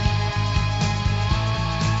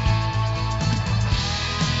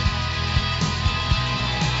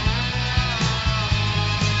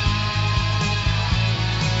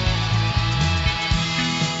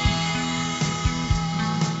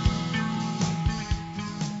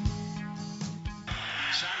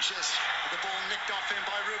Sanchez with the ball nicked off him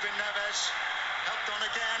by Ruben Neves. Helped on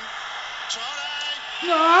again. Traore!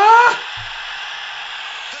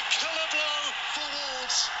 The killer blow for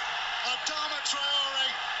Wolves. Adama Traore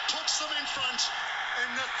puts them in front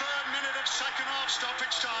in the 3rd minute of second half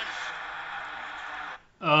stoppage time.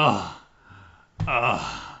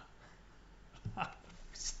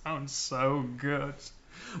 Sounds so good.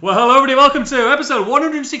 Well, hello everybody, welcome to episode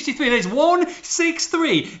 163. It is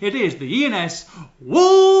 163. It is the ENS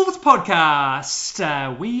Wolves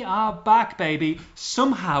podcast. We are back, baby.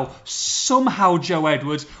 Somehow, Joe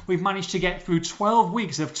Edwards, we've managed to get through 12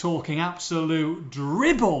 weeks of talking absolute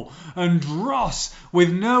dribble and dross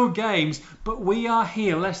with no games, but we are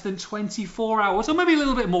here less than 24 hours, or maybe a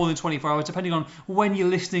little bit more than 24 hours, depending on when you're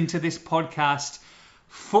listening to this podcast.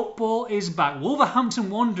 Football is back. Wolverhampton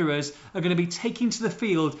Wanderers are going to be taking to the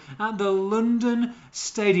field at the London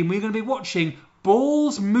Stadium. We're going to be watching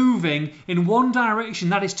balls moving in one direction,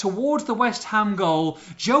 that is towards the West Ham goal.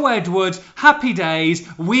 Joe Edwards, happy days.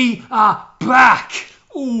 We are back.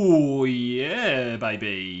 Ooh, yeah,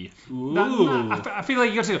 baby. Ooh. I feel like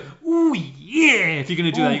you got to go, ooh, yeah, if you're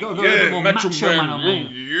going to do that. You've got to go a little bit more macho man on me.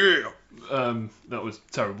 Yeah. That was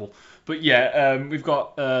terrible. But yeah, we've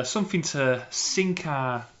got something to sink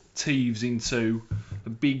our teeth into. A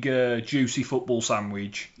big, juicy football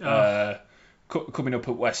sandwich coming up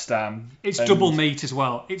at West Ham. It's double meat as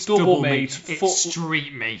well. It's double meat. It's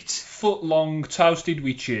street meat. Foot long, toasted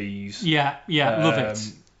with cheese. Yeah, love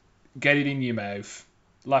it. Get it in your mouth,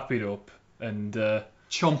 lap it up, and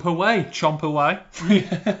chomp away. Chomp away.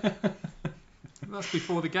 That's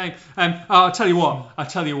before the game. I'll tell you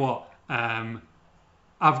what.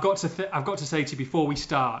 I've got to say to you before we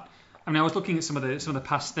start. I mean, I was looking at some of the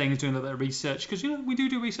past things, doing a little bit of research, because we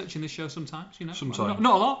do research in this show sometimes. Sometimes.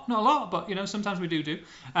 Not a lot, but sometimes we do.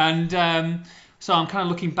 And so I'm kind of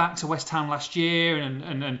looking back to West Ham last year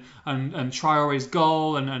and Traore's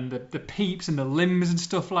goal and the peeps and the limbs and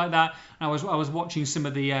stuff like that. And I was watching some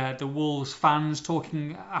of the Wolves fans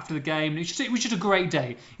talking after the game. And it was just a great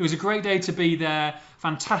day. It was a great day to be there.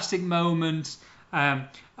 Fantastic moment. And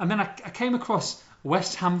then I came across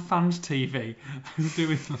West Ham Fans TV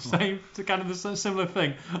doing the same, kind of the similar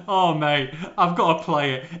thing. Oh, mate, I've got to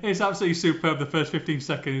play it. It's absolutely superb, the first 15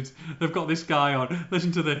 seconds. They've got this guy on.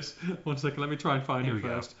 Listen to this. 1 second, let me try and find it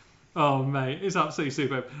first. Oh, mate, it's absolutely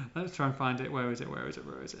superb. Let's try and find it. Where is it?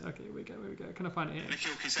 Okay, here we go. Can I find it here?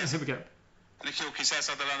 Here we go. Nikhil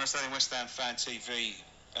Kisses, I don't understand West Ham Fan TV.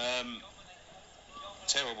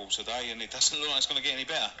 Terrible today, and it doesn't look like it's going to get any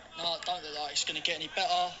better. No, it don't look like it's going to get any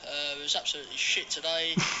better. It was absolutely shit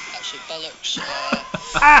today. Absolute bollocks.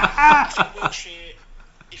 Bullshit.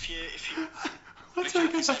 If you Nikhil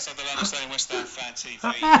Kisses, I don't understand West Ham Fan TV.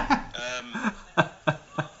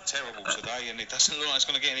 Terrible today, and it doesn't look like it's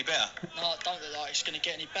going to get any better. No, it don't look like it's going to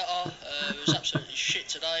get any better. It was absolutely shit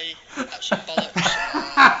today. Absolute bollocks.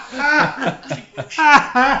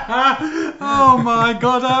 Oh my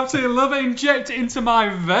god, I absolutely love it. Inject it into my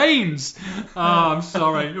veins. Oh, I'm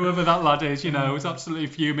sorry. Whoever that lad is, was absolutely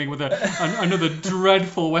fuming with another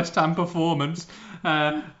dreadful West Ham performance.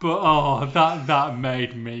 But that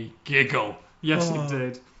made me giggle. Yes, it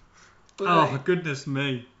did. Oh, goodness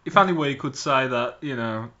me. If only we could say that,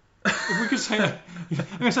 If we could say, I'm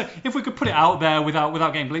gonna say, if we could put it out there without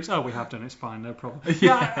getting bleeps, we have done. It's fine, no problem.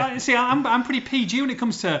 Yeah, I'm pretty PG when it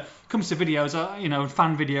comes to videos,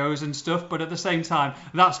 fan videos and stuff. But at the same time,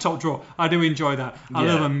 that's top draw. I do enjoy that. I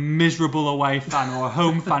love a miserable away fan or a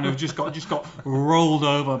home fan who just got rolled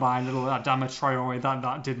over by a little Adama Traore.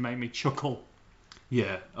 That did make me chuckle.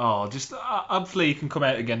 Yeah. Oh, just hopefully you can come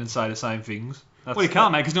out again and say the same things. Well, you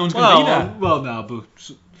can't, mate, because no one's going to be there. Well, no, but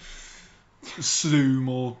Zoom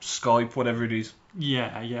or Skype, whatever it is.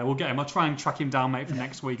 Yeah, we'll get him. I'll try and track him down, mate, for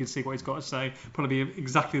next week and see what he's got to say. Probably be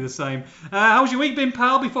exactly the same. How's your week been,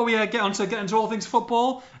 pal? Before we get into all things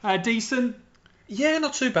football, decent. Yeah,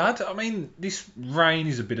 not too bad. I mean, this rain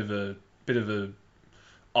is a bit of a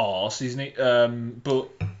arse, isn't it? But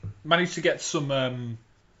managed to get some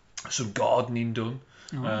gardening done.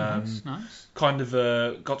 Oh, nice. Kind of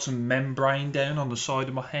got some membrane down on the side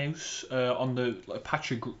of my house on the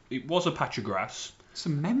patch of. It was a patch of grass.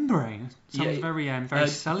 Some membrane. Sounds very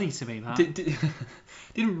silly to me. That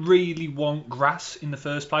didn't really want grass in the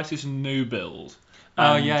first place. It's a new build.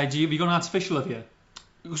 Oh yeah. Have you gone artificial? Have you?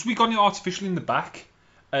 Because we got it artificial in the back,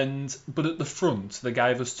 but at the front they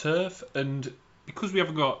gave us turf, and because we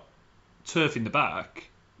haven't got turf in the back,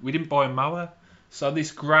 we didn't buy a mower. So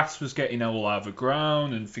this grass was getting all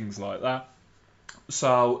overgrown and things like that.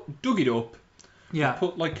 So dug it up. Yeah.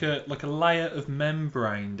 Put like a layer of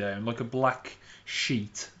membrane down, like a black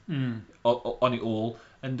sheet on it all,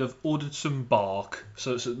 and I've ordered some bark.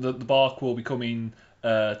 So the bark will be coming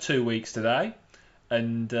 2 weeks today,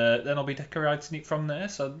 and then I'll be decorating it from there.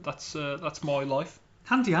 So that's my life.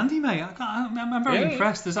 Handy, mate. I'm very Yeah.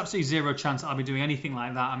 impressed. There's absolutely zero chance that I'll be doing anything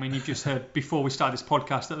like that. I mean, you've just heard before we started this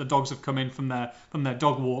podcast that the dogs have come in from their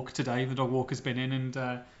dog walk today. The dog walk has been in, and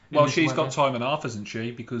Well, she's got time and a half, hasn't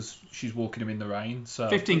she? Because she's walking them in the rain. So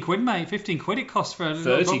 15 quid, mate. 15 quid it costs for a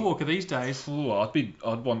 30. dog walker these days. Ooh, I'd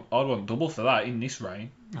want double for that in this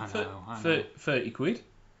rain. I know. 30 quid.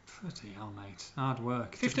 Bloody hell, mate. Hard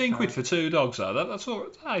work. 15 quid for 2 dogs, though. That's all.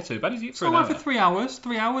 That ain't too bad, is it? For So an I hour? went for 3 hours.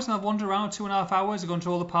 3 hours, and I've wandered around 2.5 hours. I've gone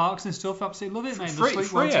to all the parks and stuff. Absolutely love it, mate. They'll sleep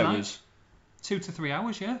well Three tonight. hours. 2 to 3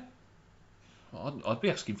 hours, yeah. I'd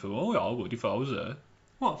be asking for more. I would if I was there.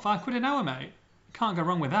 What, 5 quid an hour, mate? Can't go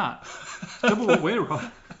wrong with that. Double what we're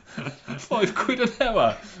on. 5 quid an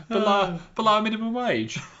hour below minimum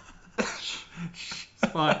wage.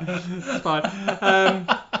 It's fine. It's fine.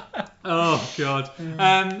 Oh God.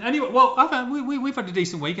 Anyway, well, we've had a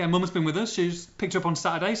decent week. Mum's been with us. She's picked her up on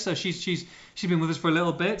Saturday, so she's been with us for a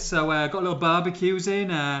little bit. So got a little barbecues in,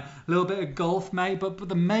 a little bit of golf, mate. But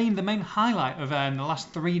the main highlight of the last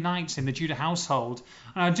 3 nights in the Judah household,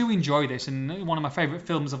 and I do enjoy this, and one of my favourite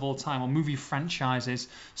films of all time, or movie franchises,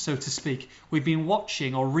 so to speak. We've been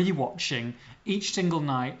watching or rewatching each single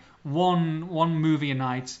night one movie a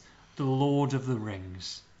night. The Lord of the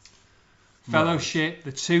Rings. Fellowship,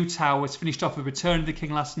 The Two Towers, finished off with Return of the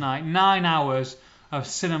King last night. 9 hours of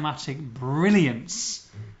cinematic brilliance.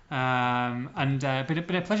 And been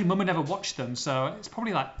a pleasure. Mum had never watched them, so it's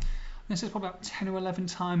probably about 10 or 11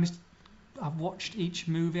 times I've watched each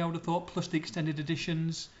movie, I would have thought, plus the extended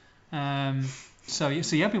editions. So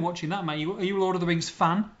yeah, I've been watching that, mate. Are you a Lord of the Rings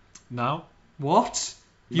fan? No. What?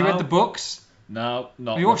 You No. read the books? No,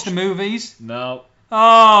 not Have you watched the movies? No.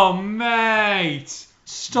 Oh, mate!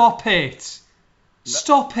 Stop it!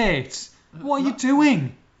 Stop it! What are you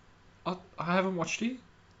doing? I haven't watched it.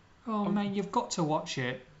 Oh, mate, you've got to watch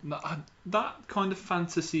it. No, that kind of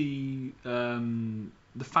fantasy, the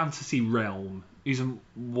fantasy realm isn't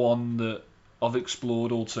one that I've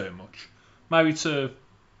explored all too much. Maybe to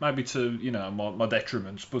my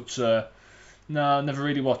detriment, but no, I never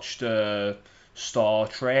really watched Star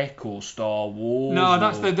Trek or Star Wars. No,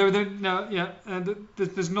 that's or...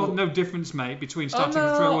 there's no difference, mate, between Star Trek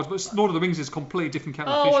and Star Wars, but Lord of the Rings is a completely different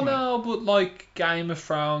kettle of Oh, fish, mate. no, but like Game of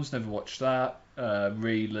Thrones, never watched that.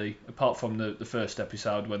 Really, apart from the first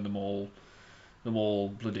episode when them all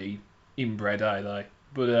bloody inbred, they?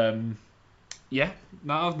 But yeah,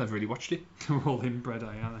 no, I've never really watched it. They're all inbred,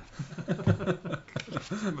 aren't they?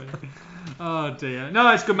 Oh dear.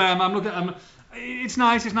 No, it's good, man. It's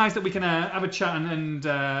nice that we can have a chat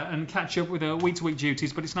and catch up with week-to-week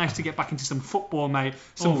duties. But it's nice to get back into some football, mate.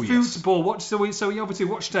 Some football. So we obviously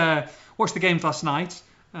watched the games last night.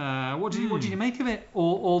 What did you make of it?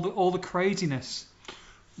 All the craziness.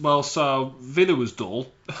 Well, so Villa was dull.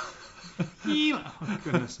 Oh,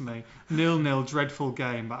 goodness me. 0-0, dreadful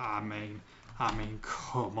game. But I mean,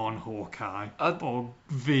 come on, Hawkeye, or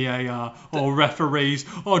VAR, or referees,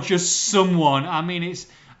 or just someone. I mean,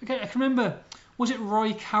 I can remember. Was it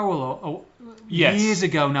Roy Carroll Yes. years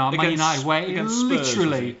ago now at Man United, where he against Spurs,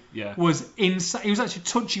 literally was inside? He was actually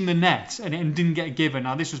touching the net and didn't get given.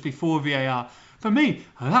 Now this was before VAR. For me,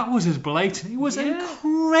 that was as blatant. It was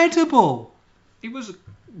incredible. It was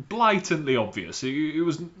blatantly obvious. There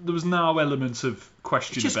was no element of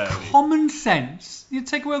question Just about it. common sense. You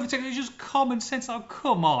take away all the technology, it's just common sense. Oh,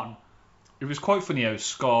 come on. It was quite funny how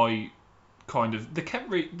Sky kind of they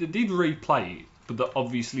did replay it, but they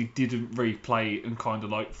obviously didn't replay it and kind of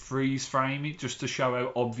like freeze frame it just to show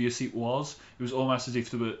how obvious it was. It was almost as if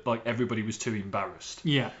they were like everybody was too embarrassed.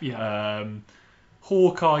 Yeah.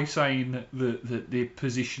 Hawkeye saying that the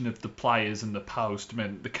position of the players and the post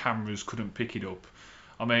meant the cameras couldn't pick it up.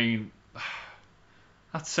 I mean,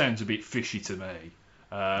 that sounds a bit fishy to me.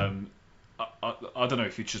 I don't know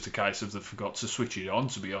if it's just a case of they forgot to switch it on,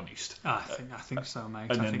 to be honest. I think so,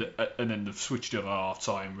 mate. And then they've switched it on at half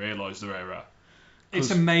time, realised their error.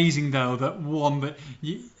 It's amazing though that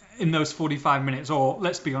in those 45 minutes, or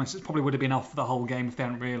let's be honest, it probably would have been off for the whole game if they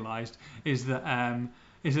hadn't realised, is that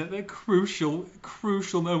the crucial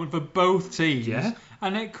moment for both teams. Yeah.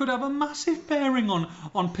 And it could have a massive bearing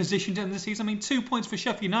on position to end the season. I mean, 2 points for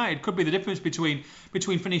Sheffield United could be the difference between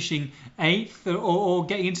finishing 8th or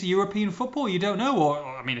getting into European football. You don't know. Or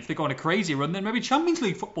I mean, if they go on a crazy run, then maybe Champions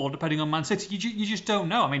League football, depending on Man City. You just don't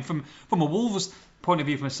know. I mean, from a Wolves point of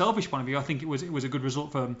view, from a selfish point of view, I think it was a good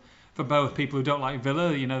result for both. People who don't like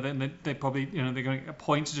Villa, they probably they're going to get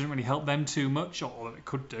points. It doesn't really help them too much, or it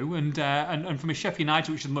could do. And from a Sheffield United,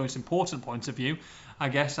 which is the most important point of view, I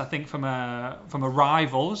guess. I think from a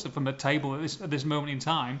rivals, from a table at this moment in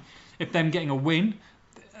time, if them getting a win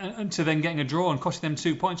and to them getting a draw and costing them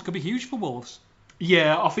 2 points could be huge for Wolves.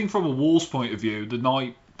 Yeah, I think from a Wolves point of view, the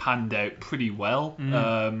night panned out pretty well.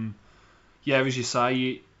 Yeah, as you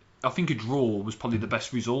say, I think a draw was probably the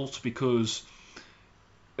best result because,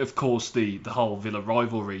 of course, the whole Villa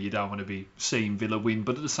rivalry, you don't want to be seeing Villa win,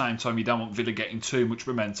 but at the same time, you don't want Villa getting too much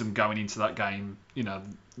momentum going into that game,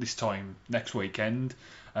 this time next weekend.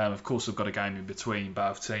 Of course, they've got a game in between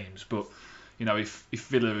both teams, but if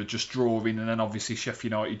Villa are just drawing and then obviously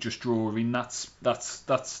Sheffield United just drawing, that's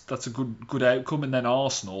a good outcome. And then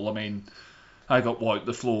Arsenal, I mean, they got wiped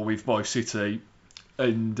the floor with by City,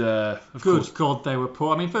 and of course, God, they were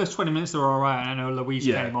poor. I mean, first 20 minutes they were all right. I know Luis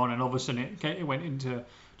came on, and all of a sudden it went into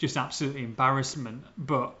just absolutely embarrassment.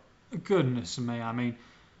 But goodness me, I mean,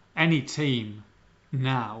 any team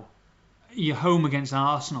now, you're home against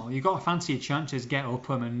Arsenal, you've got to fancy your chances, get up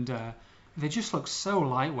them, and they just look so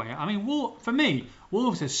lightweight. I mean, for me,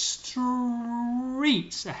 Wolves are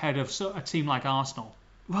streets ahead of a team like Arsenal.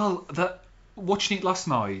 Well, watching it last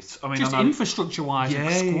night, I mean, just infrastructure-wise,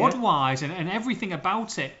 and squad-wise, and everything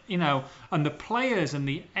about it, and the players and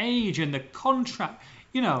the age and the contract,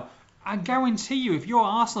 I guarantee you, if you're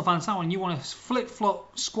Arsenal fans now and you want to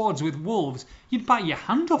flip-flop squads with Wolves, you'd bite your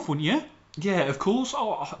hand off, wouldn't you? Yeah, of course.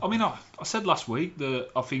 I mean, I said last week that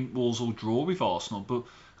I think Wolves will draw with Arsenal, but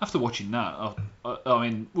after watching that, I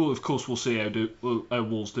mean, well, of course, we'll see how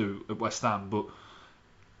Wolves do at West Ham, but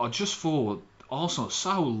I just thought Arsenal are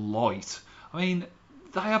so light. I mean,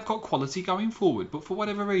 they have got quality going forward, but for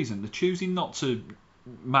whatever reason, they're choosing not to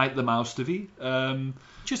make the most of it.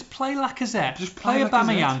 Just play Lacazette, just play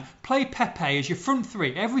Aubameyang, play Pepe as your front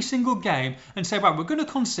three every single game and say, right, we're going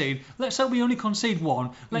to concede. Let's hope we only concede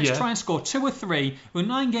one. Let's try and score 2 or 3. We've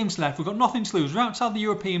 9 games left. We've got nothing to lose. We're outside the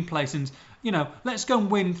European place and, let's go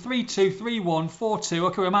and win 3-2, 3-1, 4-2.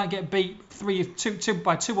 Okay, we might get beat 2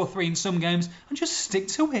 by 2 or 3 in some games and just stick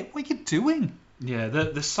to it. What are you doing? Yeah,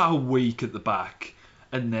 they're so weak at the back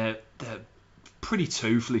and they're pretty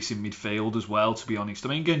toothless in midfield as well, to be honest. I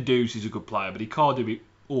mean, Guendouzi is a good player, but he can't do it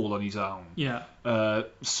all on his own. Yeah.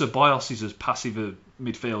 Ceballos is as passive a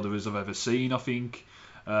midfielder as I've ever seen, I think.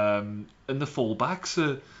 And the full-backs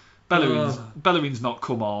are... Bellerin's not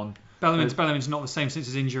come on. Bellerin's not the same since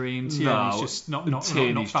his injury, and Tierney's just not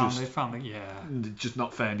found it. Yeah. Just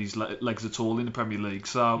not found his legs at all in the Premier League.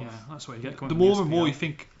 So yeah, that's what you get. The more and more you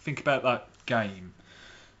think about that game,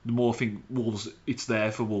 the more I think Wolves, it's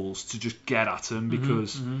there for Wolves to just get at them,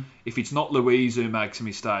 because if it's not Luiz who makes a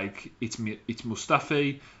mistake, it's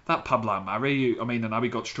Mustafi. That Pablo Mari, I mean, I know he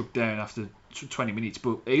got struck down after 20 minutes,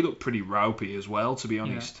 but he looked pretty ropey as well, to be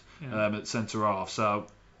honest, at centre half. So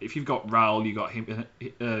if you've got Raul, you got him,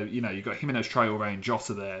 you got Jimenez, Traoré, and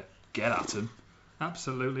Jota there. Get at him.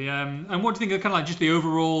 Absolutely. And what do you think of kind of like just the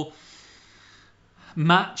overall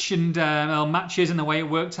match and matches and the way it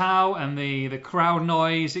worked out and the crowd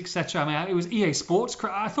noise, etc. I mean, it was EA Sports.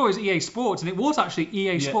 I thought it was EA Sports, and it was actually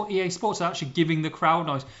EA Sports are actually giving the crowd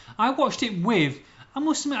noise. I watched it with. I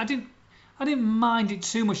must admit, I didn't mind it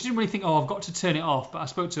too much. I didn't really think, I've got to turn it off. But I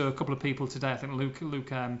spoke to a couple of people today. I think Luke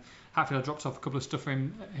Hatfield dropped off a couple of stuff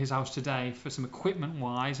in his house today for some equipment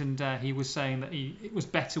wise, and he was saying that it was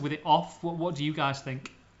better with it off. What do you guys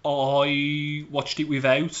think? I watched it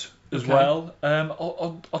without as well.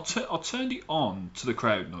 I turned it on to the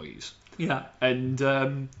crowd noise. Yeah. And I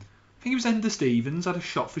think it was Ender Stevens had a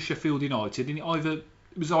shot for Sheffield United, and it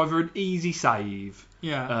was either an easy save.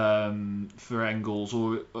 Yeah. For Engels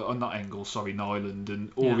or not Engels, sorry, Nyland,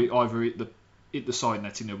 it either hit the side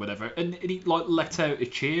netting or whatever, and he let out a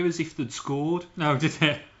cheer as if they'd scored. No, did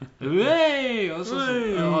it? Hey! I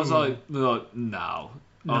was like, no.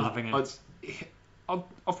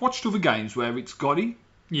 I've watched other games where it's got it.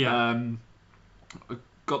 Yeah.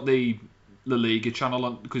 Got the La Liga channel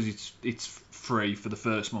on because it's free for the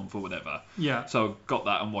first month or whatever. Yeah. So got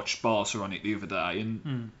that and watched Barca on it the other day,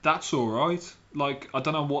 and that's all right. Like, I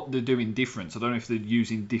don't know what they're doing different. I don't know if they're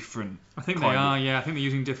using different. I think they are. Yeah, I think they're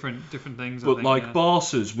using different things. But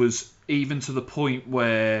Barca's was even to the point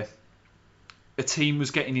where a team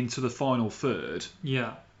was getting into the final third.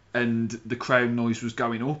 Yeah. And the crowd noise was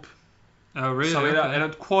going up. Oh, really? So it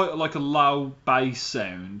had quite like a low bass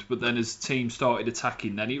sound, but then as the team started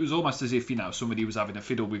attacking, then it was almost as if somebody was having a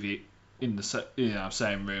fiddle with it in the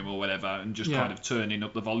same room or whatever, and just kind of turning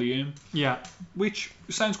up the volume. Yeah. Which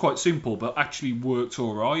sounds quite simple, but actually worked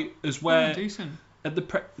all right. As where decent. At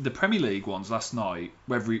the Premier League ones last night,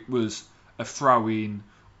 whether it was a throw-in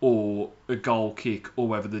or a goal kick, or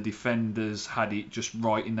whether the defenders had it just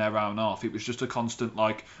right in their own half, it was just a constant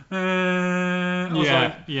I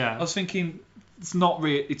was thinking,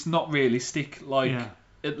 it's not realistic. Like Yeah.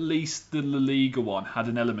 at least the La Liga one had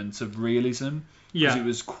an element of realism because Yeah. it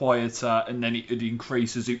was quieter and then it would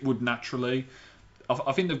increase as it would naturally.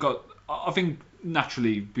 I think they've got. I think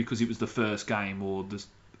naturally because it was the first game, or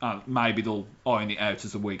maybe they'll iron it out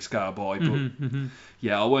as the weeks go by. But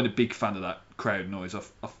yeah, I weren't a big fan of that crowd noise. I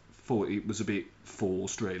thought it was a bit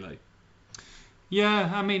forced, really.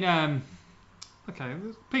 Yeah, I mean, okay,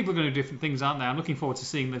 people are going to do different things, aren't they? I'm looking forward to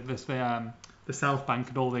seeing the South Bank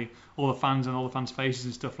and all the fans and all the fans' faces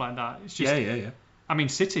and stuff like that. It's just, Yeah. I mean,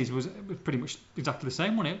 City's was pretty much exactly the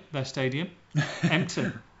same, wasn't it? Their stadium,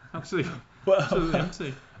 empty, absolutely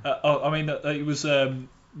empty. I mean, it was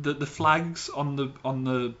the flags on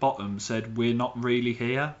the bottom said "We're not really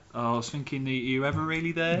here." I was thinking, are you ever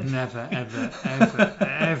really there? Never,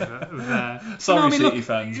 ever there. Sorry, No, I mean, City look,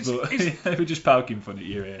 fans, but we're just poking fun at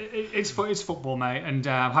you here. It's football, mate, and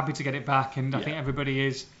I'm happy to get it back, and I think everybody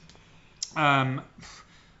is.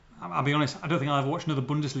 I'll be honest, I don't think I'll ever watch another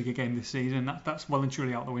Bundesliga game this season. That's well and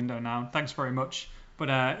truly out the window now. Thanks very much. But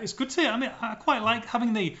it's good to. I mean, I quite like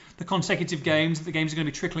having the consecutive games. The games are going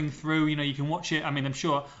to be trickling through. You know, you can watch it. I mean, I'm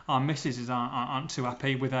sure our missus aren't too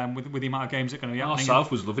happy with the amount of games that are going to be happening.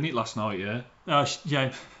 South was loving it last night. Yeah.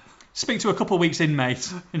 Yeah. Speak to her a couple of weeks in,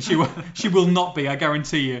 mate, and she will not be. I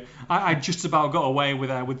guarantee you. I just about got away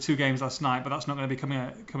with 2 games last night, but that's not going to be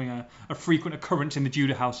becoming a frequent occurrence in the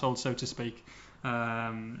Judah household, so to speak.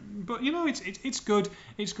 But you know, it's good.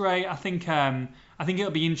 It's great. I think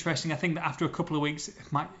it'll be interesting. I think that after a couple of weeks,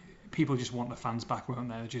 people just want the fans back, won't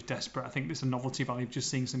they? They're just desperate. I think there's a novelty value of just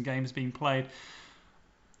seeing some games being played.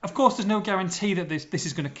 Of course, there's no guarantee that this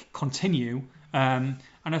is going to continue. And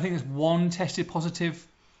I think there's one tested positive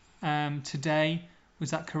today. Was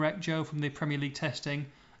that correct, Joe, from the Premier League testing?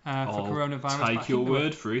 For coronavirus. Take your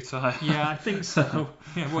word for it. Yeah, I think so.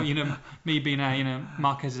 Yeah, well, you know, me being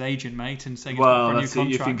Marquez's agent, mate, and saying well, for a new that's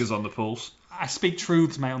contract. it. Your fingers on the pulse. I speak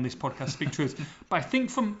truths, mate, on this podcast. Speak truths. But I think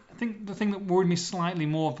the thing that worried me slightly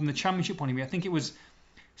more from the Championship point of view, I think it was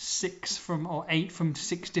 8 from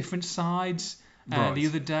 6 different sides Right. the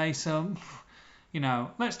other day. So, you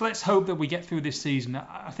know, let's hope that we get through this season.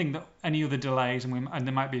 I think that any other delays and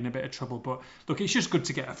they might be in a bit of trouble. But look, it's just good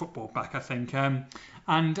to get a football back, I think.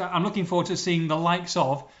 And I'm looking forward to seeing the likes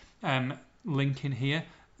of link in here.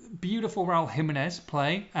 Beautiful Raul Jimenez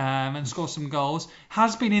play and score some goals.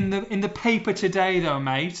 Has been in the paper today though,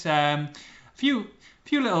 mate. Few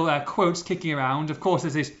little quotes kicking around. Of course,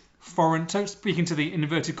 there's this foreign. Speaking to the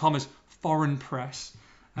inverted commas foreign press.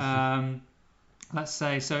 Let's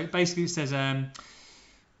say so. It basically says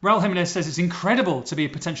Raul Jimenez says it's incredible to be a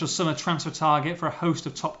potential summer transfer target for a host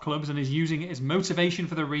of top clubs and is using it as motivation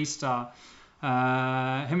for the restart.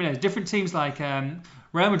 Jimenez, different teams like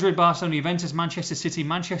Real Madrid, Barcelona, Juventus, Manchester City,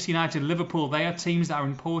 Manchester United, Liverpool, they are teams that are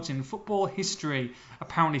important in football history,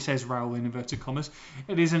 apparently says Raul in inverted commas.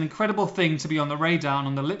 It is an incredible thing to be on the radar and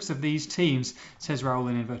on the lips of these teams, says Raul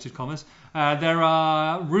in inverted commas. There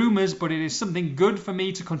are rumours, but it is something good for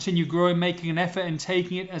me to continue growing, making an effort and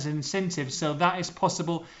taking it as an incentive. So that is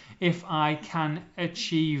possible if I can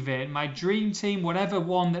achieve it. My dream team, whatever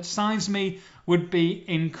one that signs me, would be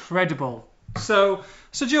incredible. So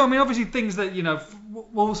Joe, I mean, obviously things that, you know,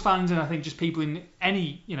 Wolves fans and I think just people in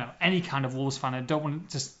any kind of Wolves fan don't want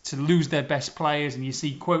to lose their best players, and you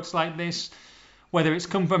see quotes like this, whether it's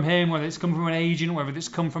come from him, whether it's come from an agent, whether it's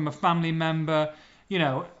come from a family member, you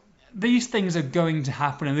know, these things are going to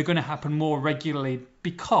happen, and they're going to happen more regularly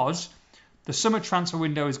because the summer transfer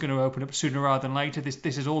window is going to open up sooner rather than later.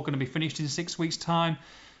 This is all going to be finished in 6 weeks' time.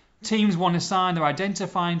 Teams want to sign. They're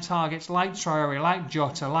identifying targets like Traore, like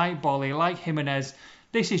Jota, like Bolly, like Jimenez.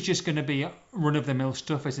 This is just going to be run-of-the-mill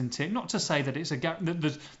stuff, isn't it? Not to say that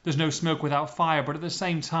there's no smoke without fire, but at the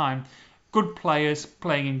same time, good players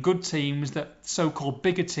playing in good teams that so-called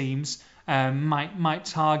bigger teams might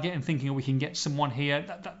target and thinking, we can get someone here.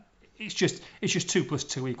 It's just 2 +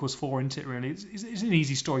 2 = 4, isn't it? Really, it's an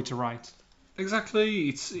easy story to write. Exactly,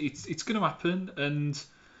 it's going to happen, and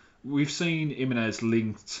we've seen Jimenez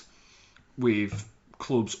linked with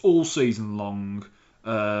clubs all season long.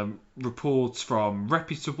 Reports from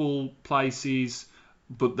reputable places,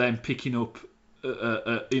 but then picking up,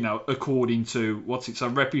 according to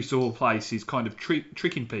reputable places, kind of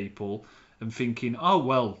tricking people and thinking, oh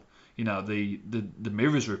well, you know, the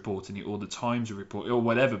Mirror's reporting it or the Times are reporting it or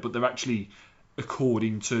whatever, but they're actually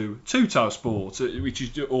according to Tuto Sport, which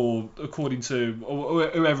is, or according to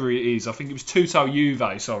whoever it is. I think it was Tuto Juve,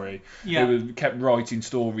 who kept writing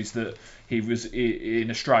stories that he was in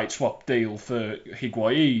a straight swap deal for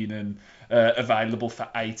Higuain and available for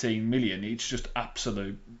 18 million. It's just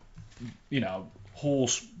absolute, you know,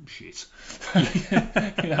 horse shit.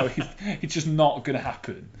 It's just not going to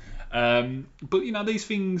happen. But these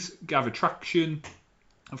things gather traction.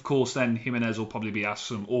 Of course, then Jimenez will probably be asked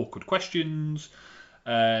some awkward questions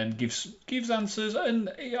and gives answers. And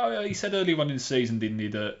he said earlier on in the season, didn't he,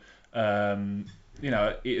 that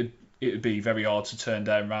it'd be very hard to turn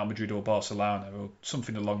down Real Madrid or Barcelona or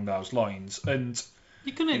something along those lines. And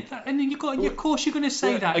you're gonna, and then of course you're gonna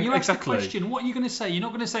say that. You ask the question, what are you gonna say? You're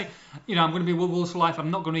not gonna say, I'm gonna be Wolves for life. I'm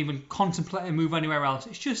not gonna even contemplate a move anywhere else.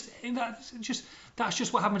 It's just that's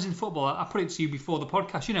just what happens in football. I put it to you before the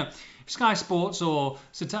podcast. Sky Sports or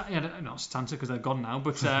not Setanta because they're gone now,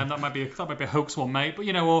 but that might be a hoax one, mate. But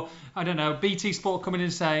or I don't know, BT Sport come in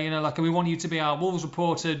and say, we want you to be our Wolves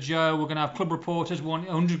reporter, Joe. We're gonna have club reporters. We want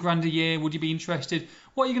 $100,000 a year. Would you be interested?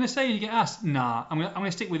 What are you going to say when you get asked? Nah, I'm going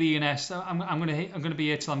to stick with ENS. I'm going to be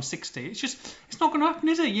here till I'm 60. It's not going to happen,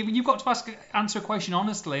 is it? You've got to answer a question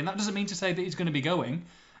honestly, and that doesn't mean to say that he's going to be going.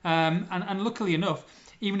 And luckily enough,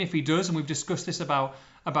 even if he does, and we've discussed this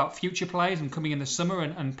about future players and coming in the summer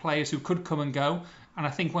and players who could come and go. And I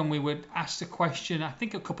think when we were asked a question, I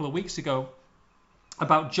think a couple of weeks ago,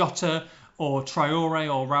 about Jota or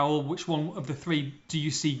Traore or Raul, which one of the three do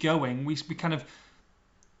you see going? We kind of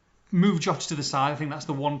move Jota to the side. I think that's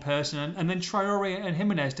the one person, and then Traore and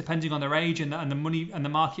Jimenez, depending on their age and the money and the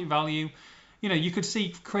market value. You could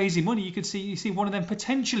see crazy money. You see one of them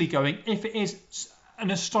potentially going if it is an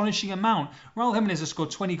astonishing amount. Raul Jimenez has scored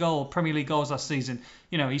 20 Premier League goals last season.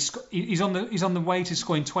 He's on the way to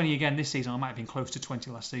scoring 20 again this season. I might have been close to 20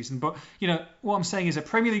 last season, but what I'm saying is a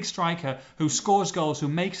Premier League striker who scores goals, who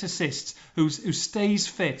makes assists, who stays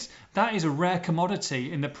fit. That is a rare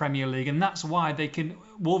commodity in the Premier League, and that's why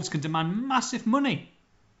Wolves can demand massive money.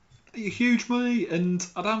 Huge money, and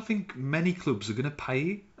I don't think many clubs are going to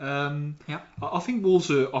pay. I think Wolves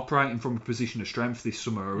are operating from a position of strength this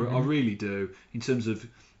summer. Mm-hmm. I really do, in terms of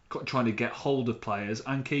trying to get hold of players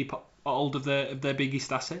and keep hold of their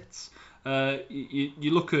biggest assets.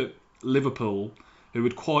 You look at Liverpool, who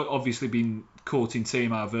had quite obviously been courting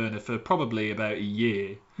Timo Werner for probably about a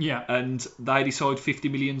year. Yeah. And they decide 50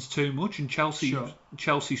 million's too much, and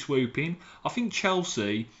Chelsea swoop in. I think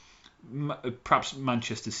Chelsea, perhaps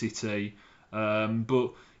Manchester City,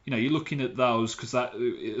 but you're looking at those because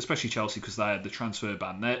especially Chelsea, because they had the transfer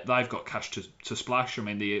ban. They've got cash to splash. I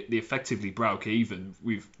mean, they effectively broke even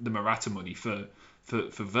with the Morata money for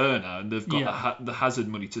Werner, and they've got the Hazard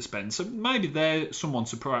money to spend. So maybe they're someone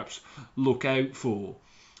to perhaps look out for.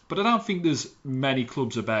 But I don't think there's many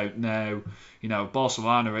clubs about now.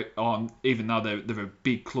 Barcelona aren't, even though they're a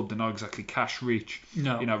big club, they're not exactly cash rich.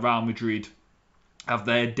 No. Real Madrid have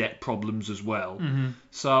their debt problems as well. Mm-hmm.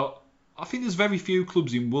 So I think there's very few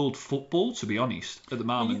clubs in world football, to be honest, at the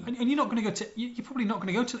moment. And you're not going to go to. You're probably not going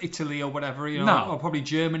to go to Italy or whatever, No. or probably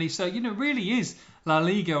Germany. So it really is La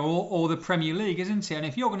Liga or the Premier League, isn't it? And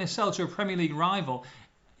if you're going to sell to a Premier League rival,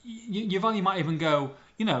 your value might even go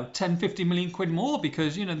 10, 50 million quid more,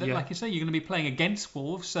 because like you say, you're going to be playing against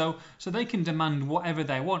Wolves, so they can demand whatever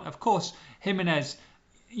they want. Of course, Jimenez,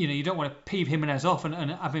 you don't want to peeve Jimenez off and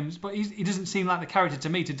have him, but he doesn't seem like the character to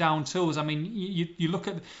me to down tools. I mean, you look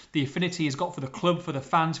at the affinity he's got for the club, for the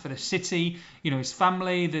fans, for the city, his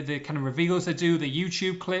family, the kind of reveals they do, the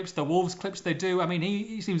YouTube clips, the Wolves clips they do. I mean,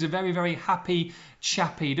 he seems a very, very happy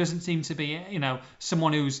chappy. He doesn't seem to be,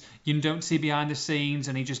 someone who's you don't see behind the scenes,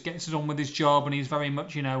 and he just gets it on with his job, and he's very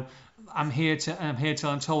much, I'm here till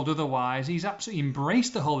I'm told otherwise. He's absolutely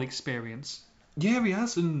embraced the whole experience. Yeah, he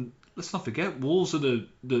has, and let's not forget, Wolves are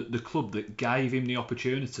the club that gave him the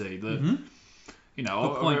opportunity. That Good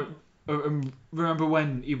point. I remember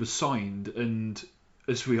when he was signed, and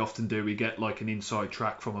as we often do, we get like an inside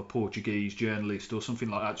track from a Portuguese journalist or something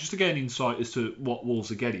like that, just to get an insight as to what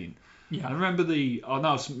Wolves are getting. Yeah. And I remember I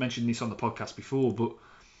know I've mentioned this on the podcast before, but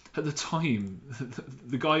at the time,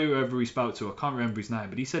 the guy whoever he spoke to, I can't remember his name,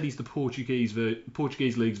 but he said he's the Portuguese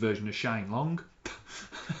League's version of Shane Long.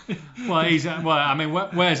 Where's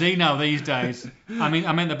he now these days? I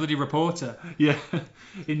meant the bloody reporter. Yeah,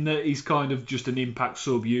 in that he's kind of just an impact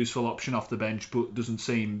sub, useful option off the bench, but doesn't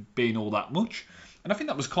seem being all that much. And I think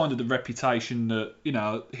that was kind of the reputation that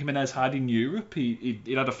Jimenez had in Europe. He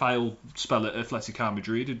had a failed spell at Atletico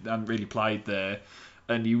Madrid, hadn't really played there,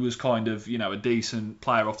 and he was kind of a decent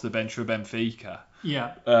player off the bench for Benfica.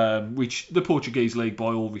 Yeah. Which the Portuguese league,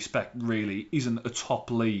 by all respect, really isn't a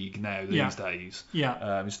top league now these days.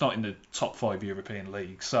 Yeah. It's not in the top 5 European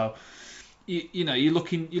leagues. So, you're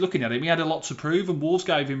looking at him. He had a lot to prove, and Wolves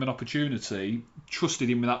gave him an opportunity, trusted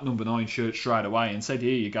him with that number 9 shirt straight away, and said,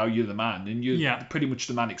 "Here you go, you're the man," and you're pretty much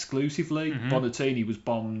the man exclusively. Mm-hmm. Bonatini was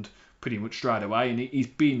bombed pretty much straight away, and he's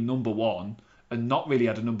been number 1. and not really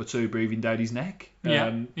had a number 2 breathing down his neck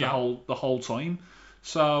the whole time.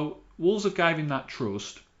 So Wolves have gave him that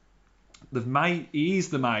trust. He is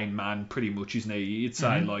the main man pretty much, isn't he? You'd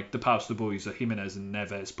say like the poster boys are Jimenez and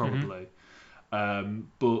Neves probably.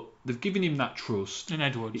 But they've given him that trust. And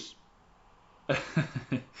Edwards.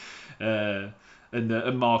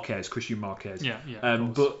 And Marquez, Christian Marquez. Yeah.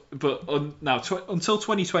 But until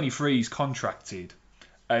 2023 he's contracted,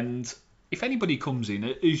 and if anybody comes in,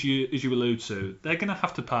 as you allude to, they're going to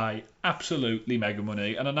have to pay absolutely mega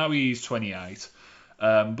money. And I know he's 28,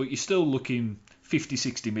 but you're still looking 50,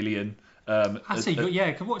 60 million. What's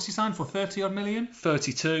he signed for? 30 odd million?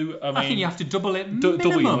 32. I think you have to double it.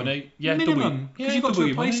 Double your money. Yeah, minimum. Because you've got to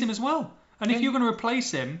replace him as well. And Yeah. if you're going to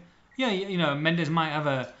replace him, Mendes might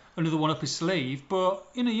have another one up his sleeve, but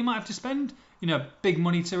you might have to spend big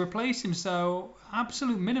money to replace him. So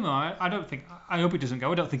absolute minimum. I hope it doesn't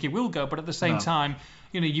go. I don't think it will go. But at the same time,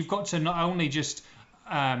 you've got to not only just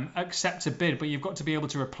accept a bid, but you've got to be able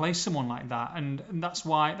to replace someone like that, and that's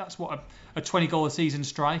what a 20-goal a season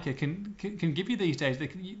striker can give you these days.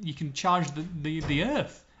 You can charge the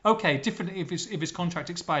earth. Okay, different if his contract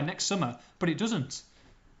expired next summer, but it doesn't.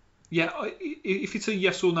 Yeah, if it's a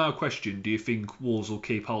yes or no question, do you think Wolves will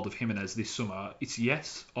keep hold of Jimenez this summer? It's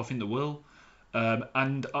yes, I think they will.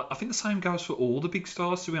 And I think the same goes for all the big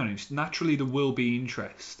stars, to be honest. Naturally, there will be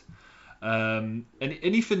interest. And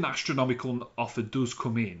if an astronomical offer does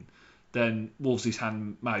come in, then Wolves'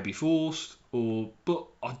 hand may be forced. But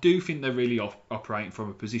I do think they're really operating from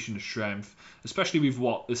a position of strength, especially with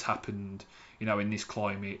what has happened, in this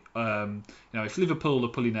climate. If Liverpool are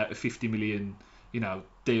pulling out a 50 million,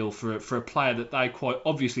 deal for a player that they quite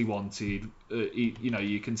obviously wanted,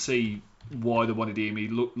 you can see why they wanted him. He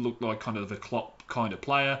looked like kind of a Klopp kind of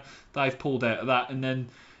player. They've pulled out of that, and then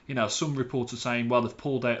some reports are saying, well, they've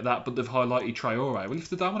pulled out of that, but they've highlighted Traore. Well, if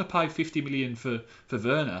they don't want to pay 50 million for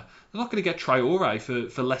Werner, they're not going to get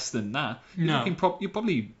Traore for less than that. No. You're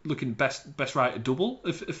probably looking best rate a double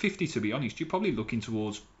of 50, to be honest. You're probably looking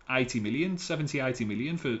towards 80 million, 70, 80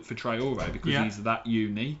 million for Traore because he's that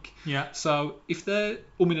unique. Yeah. So if they're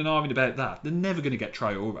umming and ahhing about that, they're never going to get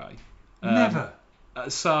Traore. Never.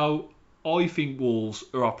 So I think Wolves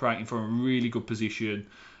are operating from a really good position.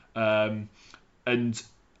 And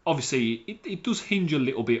obviously, it does hinge a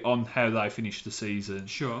little bit on how they finish the season.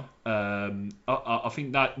 Sure. I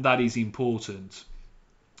think that is important.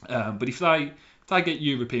 But if they get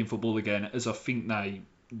European football again, as I think they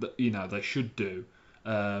should do,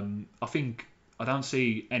 I don't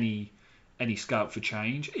see any scope for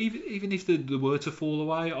change. Even if they were to fall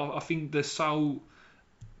away, I think they're so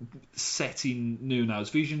set in Nuno's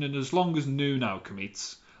vision, and as long as Nuno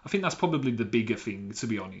commits, I think that's probably the bigger thing, to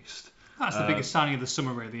be honest. That's the biggest signing of the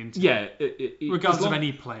summer, really, isn't it? Yeah. Regardless of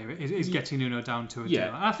any player, is getting Nuno down to a deal.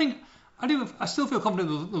 And I still feel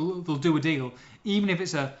confident they'll do a deal, even if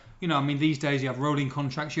it's these days you have rolling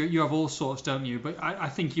contracts, you have all sorts, don't you? But I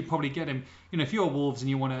think you probably get him. If you're Wolves and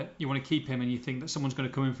you want to keep him, and you think that someone's going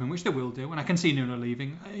to come in for him, which they will do, and I can see Nuno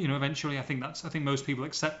leaving. Eventually, I think most people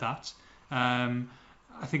accept that.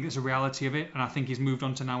 I think it's a reality of it, and I think he's moved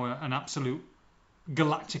on to now an absolute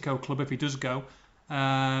Galactico club if he does go.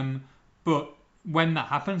 But when that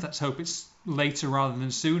happens, let's hope it's later rather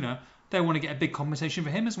than sooner. They want to get a big compensation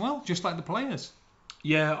for him as well, just like the players.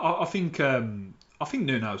 Yeah, I think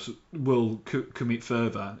Nuno will commit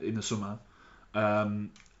further in the summer,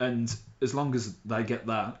 and as long as they get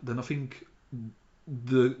that, then I think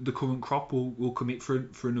the current crop will commit for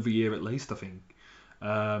another year at least. I think,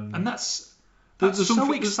 and that's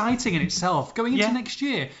so exciting in itself. Going into next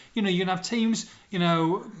year, you're gonna have teams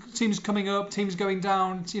coming up, teams going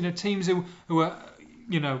down, teams who are,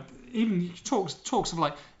 even talks of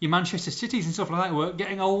like your Manchester Cities and stuff like that who are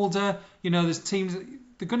getting older. There's teams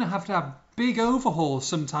they're gonna have big overhauls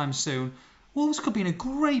sometime soon. Wolves could be in a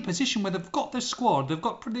great position where they've got their squad.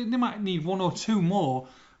 They might need one or two more,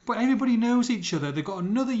 but everybody knows each other. They've got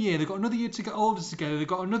another year. They've got another year to get older together. They've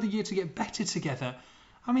got another year to get better together.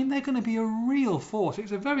 I mean, they're going to be a real force. I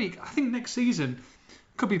think next season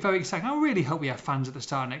could be very exciting. I really hope we have fans at the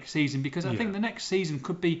start of next season, because I think the next season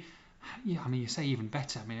could be, you say even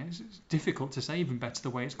better. I mean, it's difficult to say even better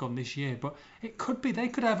the way it's gone this year, but it could be. They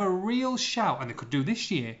could have a real shout, and they could do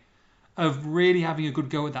this year, of really having a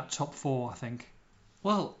good go at that top four, I think.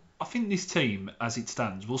 Well, I think this team, as it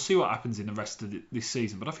stands, we'll see what happens in the rest of this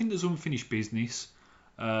season, but I think there's unfinished business.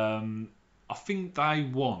 I think they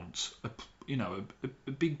want a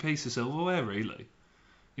big piece of silverware, really.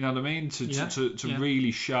 You know what I mean? To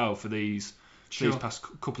really show for these past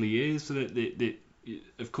couple of years. So that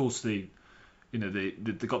of course, the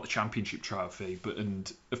they got the Championship trophy,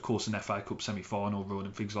 and of course an FA Cup semi-final run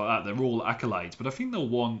and things like that. They're all accolades, but I think they'll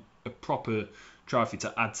want a proper trophy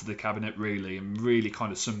to add to the cabinet really, and really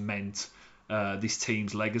kind of cement this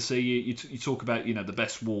team's legacy. You talk about the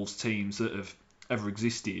best Wolves teams that have ever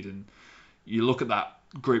existed, and you look at that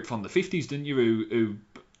group from the 50s, didn't you,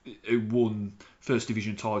 who won First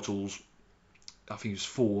Division titles. I think it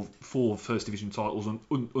was four First Division titles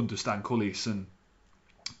under Stan Cullis, and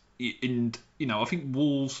I think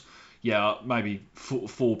Wolves, maybe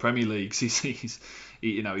four Premier Leagues. He's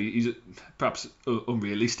perhaps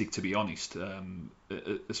unrealistic, to be honest,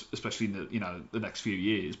 especially in the next few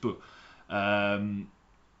years. But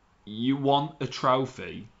you want a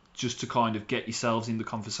trophy just to kind of get yourselves in the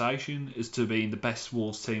conversation as to being the best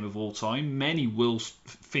Wolves team of all time. Many will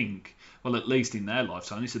think, well, at least in their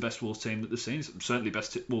lifetime, it's the best Wolves team that they've seen. It's certainly the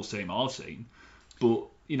best Wolves team I've seen. But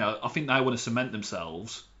I think they want to cement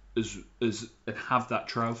themselves as and have that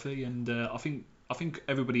trophy, and I think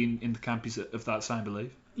everybody in the camp is of that same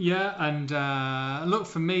belief. Yeah, and look,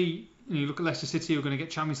 for me, you look at Leicester City, who are going to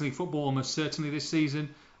get Champions League football almost certainly this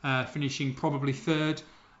season, finishing probably third.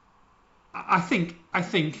 I think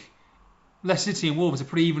Leicester City and Wolves are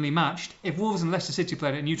pretty evenly matched. If Wolves and Leicester City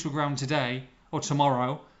played at a neutral ground today or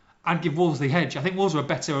tomorrow, I'd give Wolves the edge. I think Wolves are a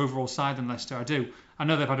better overall side than Leicester. I do. I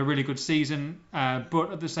know they've had a really good season,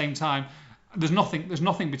 but at the same time, there's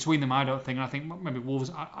nothing between them, I don't think. And I think maybe Wolves,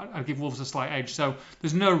 I'd give Wolves a slight edge. So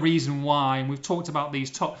there's no reason why. And we've talked about the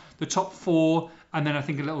top four, and then I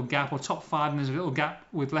think a little gap, or top five, and there's a little gap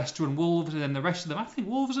with Leicester and Wolves, and then the rest of them. I think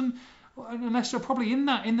Wolves and Leicester are probably in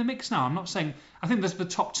the mix now. I'm not saying. I think there's the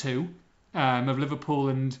top two of Liverpool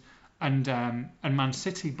and Man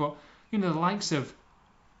City, but the likes of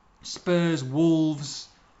Spurs, Wolves,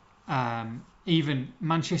 even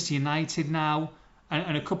Manchester United now.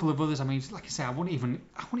 And a couple of others. I mean, like I say, I wouldn't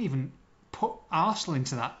even put Arsenal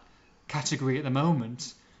into that category at the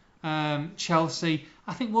moment. Chelsea,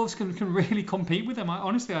 I think Wolves can really compete with them.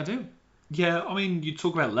 Honestly, I do. Yeah, I mean, you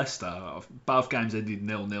talk about Leicester. Both games ended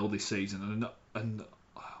 0-0 this season, and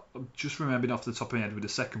I'm just remembering off the top of my head with the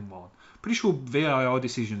second one. Pretty sure VAR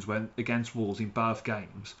decisions went against Wolves in both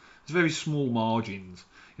games. It's very small margins.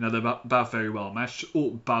 They're both very well matched.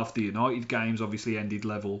 Both the United games obviously ended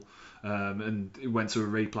level. And it went to a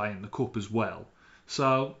replay in the Cup as well.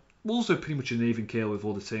 So Wolves are pretty much an even keel with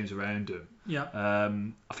all the teams around them. Yeah.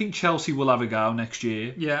 I think Chelsea will have a go next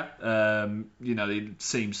year. Yeah. It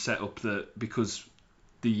seems set up that because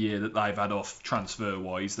the year that they've had off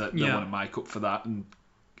transfer-wise, that they want to make up for that and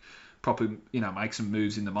probably make some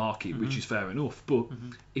moves in the market, which is fair enough. But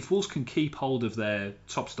if Wolves can keep hold of their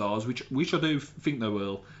top stars, which I do think they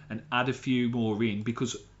will, and add a few more in,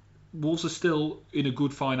 because Wolves are still in a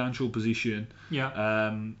good financial position.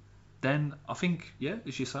 Yeah. Then I think,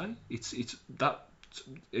 as you say, it's that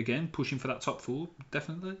again pushing for that top four,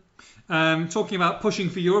 definitely. Talking about pushing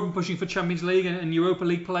for Europe and pushing for Champions League and Europa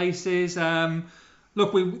League places.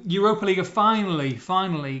 Look, Europa League have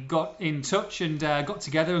finally got in touch and got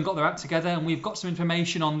together and got their act together, and we've got some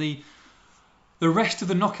information on the rest of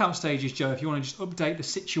the knockout stages, Joe. If you want to just update the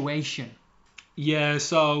situation. Yeah,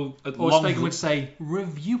 so or Stegan would say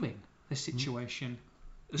reviewing the situation.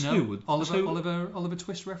 No, Oliver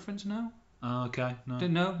Twist reference? No. Oh, okay.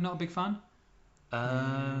 No, not a big fan.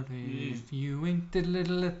 Reviewing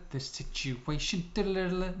the situation.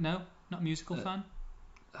 No, not a musical fan.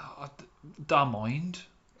 I don't mind.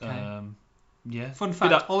 Okay. Yeah. Fun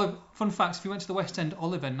facts. If you went to the West End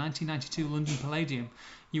Oliver 1992 London Palladium,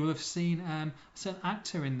 you will have seen a certain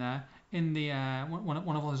actor in there in the one of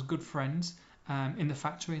Oliver's good friends. In the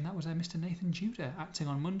factory, and that was Mr. Nathan Judah acting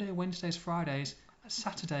on Monday, Wednesdays, Fridays,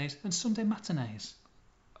 Saturdays, and Sunday matinees.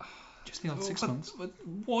 Just the odd 6 months.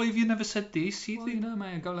 Why have you never said this? Mate,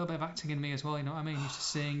 I've got a little bit of acting in me as well. You know what I mean? Used to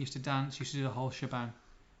sing, used to dance, used to do the whole shebang.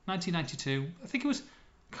 1992. I think it was.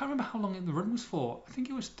 I can't remember how long the run was for. I think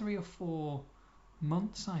it was 3 or 4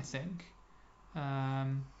 months. I think.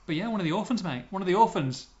 But yeah, one of the orphans, mate. One of the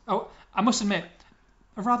orphans. Oh, I must admit.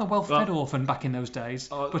 A rather well-fed orphan back in those days,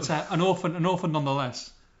 but an orphan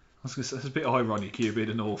nonetheless. I was going to say, it's a bit ironic you being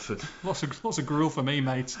an orphan. Lots of gruel for me,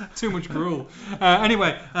 mate. Too much gruel.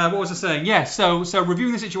 Anyway, what was I saying? Yeah, so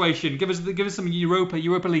reviewing the situation, give us some Europa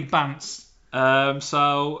League bants.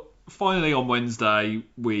 So finally on Wednesday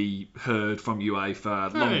we heard from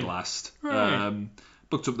UEFA, long last,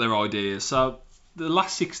 booked up their ideas. So the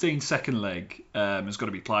last 16 second leg has got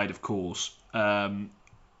to be played, of course.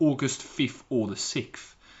 August 5th or the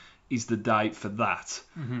 6th is the date for that.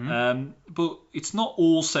 But it's not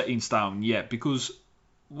all set in stone yet, because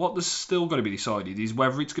what there's still got to be decided is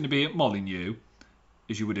whether it's going to be at Molineux,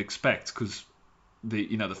 as you would expect, because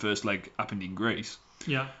the first leg happened in Greece,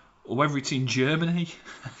 Yeah. or whether it's in Germany.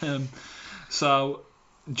 So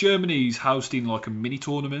Germany's hosting like a mini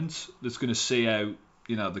tournament that's going to see out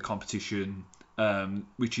the competition,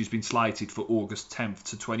 which has been slated for August 10th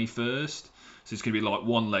to 21st. So it's going to be like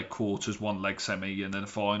one leg quarters, one leg semi, and then a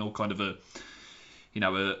final, kind of a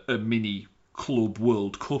mini club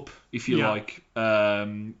World Cup, if you like.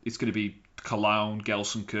 It's going to be Cologne,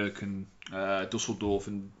 Gelsenkirchen, Dusseldorf,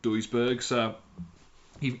 and Duisburg. So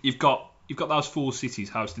you've got those four cities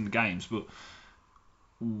hosting the games, but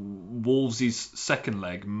Wolves' second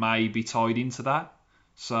leg may be tied into that.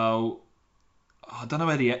 So I don't know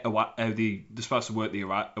how they're supposed to work the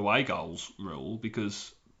away goals rule,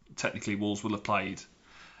 because technically Wolves will have played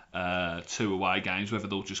 2 away games, whether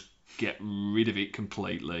they'll just get rid of it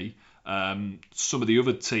completely. Some of the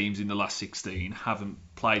other teams in the last 16 haven't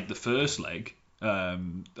played the first leg. I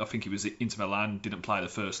think it was Inter Milan didn't play the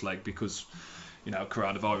first leg because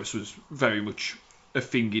coronavirus was very much a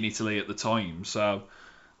thing in Italy at the time. So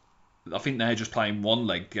I think they're just playing one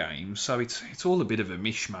leg games. So it's all a bit of a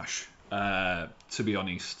mishmash, to be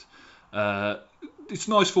honest. It's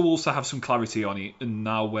nice for Wolves to have some clarity on it and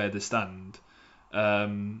know where they stand.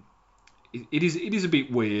 It is a bit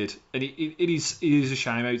weird, and it is a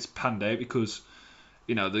shame how it's panned out, because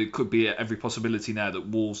there could be every possibility now that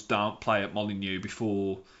Wolves don't play at Molineux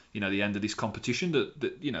before the end of this competition,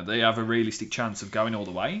 that they have a realistic chance of going all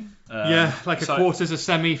the way. Like a quarters, a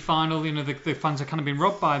semi-final. The fans have kind of been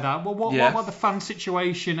robbed by that. What about the fan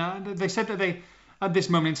situation? They said that they, at this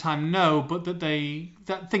moment in time, no, but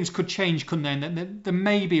that things could change, couldn't they? And that there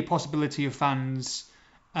may be a possibility of fans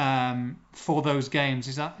for those games.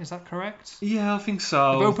 Is that correct? Yeah, I think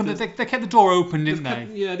so. They kept the door open, didn't they?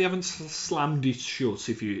 Yeah, they haven't slammed it shut.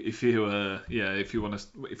 If you want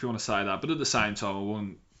to say that, but at the same time, I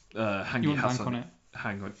wouldn't hang your hat on it.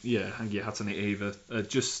 Hang your hat on it either.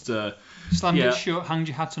 Slammed it shut, hanged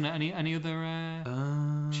your hat on it. Any other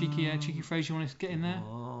cheeky phrase you want to get in there?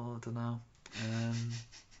 Oh, I don't know.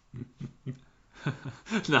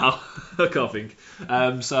 No, I can't think.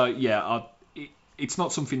 It's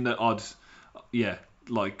not something that I'd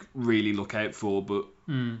really look out for, but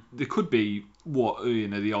there could be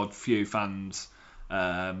the odd few fans.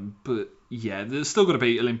 But yeah, there's still got to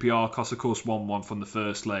be Olympiacos, of course, 1-1 from the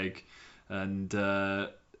first leg, and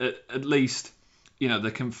at least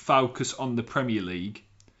they can focus on the Premier League,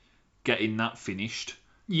 getting that finished.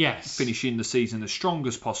 Yes. Finishing the season as strong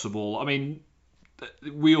as possible. I mean,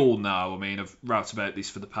 we all know. I mean, I've wrote about this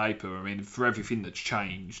for the paper. I mean, for everything that's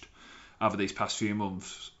changed over these past few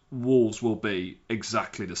months, Wolves will be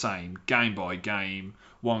exactly the same, game by game,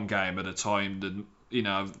 one game at a time.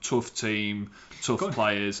 Tough team, tough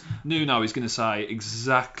players. Nuno is going to say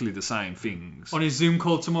exactly the same things on his Zoom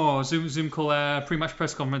call tomorrow. Zoom call pre-match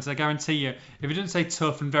press conference. I guarantee you, if he didn't say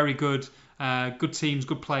tough and very good, good teams,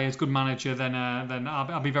 good players, good manager, then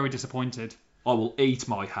I'll be very disappointed. I will eat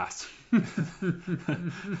my hat. Can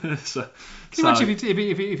you imagine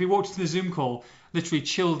if he walked into the Zoom call, literally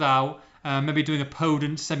chilled out, maybe doing a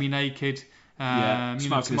podent semi-naked,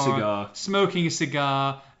 smoking a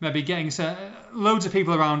cigar, maybe getting loads of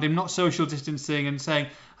people around him, not social distancing, and saying,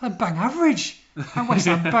 bang average. West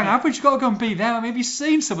Ham bang average, got to go and be there. Maybe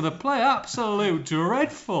seen some of the play, absolute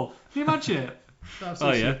dreadful. Can you imagine it?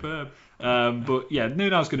 Absolutely superb. But yeah,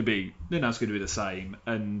 Nuno's going to be the same,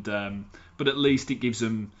 and but at least it gives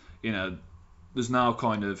them, there's now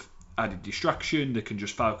kind of added distraction. They can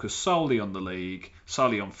just focus solely on the league,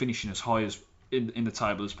 solely on finishing as high as in the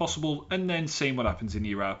table as possible, and then seeing what happens in the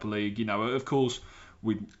Europa League. Of course,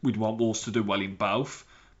 we'd want Wolves to do well in both,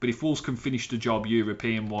 but if Wolves can finish the job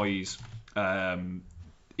European-wise in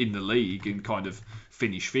the league and kind of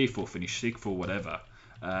finish fifth or finish sixth or whatever,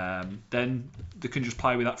 then they can just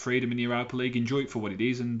play with that freedom in the Europa League, enjoy it for what it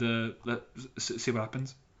is, and see what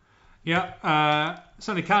happens. Yeah,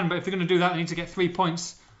 certainly can, but if they're going to do that, they need to get 3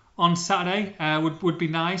 points on Saturday. Would be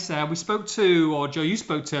nice. We spoke to, or Joe, you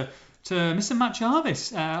spoke to Mr. Matt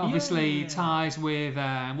Jarvis. Obviously ties with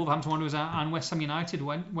Wolverhampton Wanderers and West Ham United.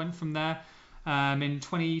 Went from there in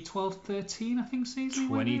 2012-13, I think, season.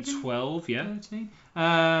 2012, yeah. 13.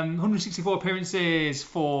 164 appearances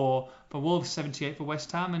for Wolves, 78 for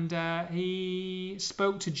West Ham, and he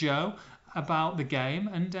spoke to Joe about the game,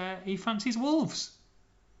 and he fancies Wolves.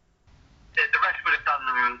 The rest would have done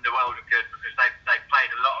them the world of good, because they've played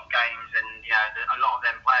a lot of games, and a lot of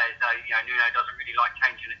them players, Nuno doesn't really like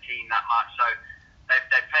changing a team that much, so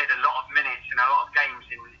they've played a lot of minutes in a lot of games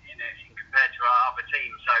in compared to our other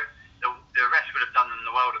teams. So the rest would have done them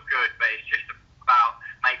the world of good, but it's just about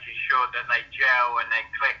making sure that they gel and they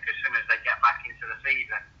click as soon as they get back into the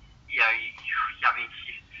season.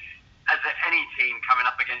 As any team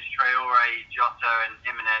against Traore, Jota, and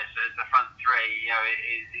Jimenez as the front three,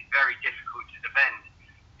 is very difficult to defend.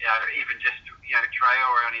 Even just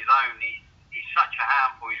Traore on his own, he's such a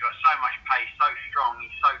handful. He's got so much pace, so strong,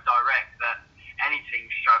 he's so direct that any team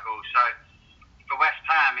struggles. So for West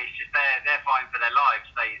Ham, it's just they're fighting for their lives.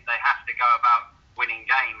 They have to go about winning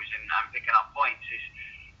games and picking up points.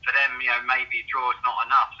 For them, maybe draw's not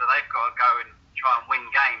enough, so they've got to go and try and win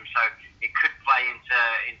games. So it could play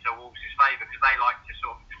into Wolves' favour because they like to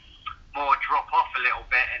sort of more drop off a little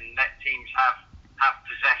bit and let teams have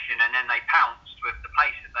possession, and then they pounce with the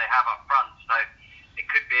pace that they have up front. So it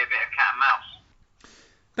could be a bit of cat and mouse.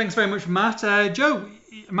 Thanks very much, Matt. Joe,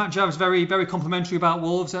 Matt Jarvis very, very complimentary about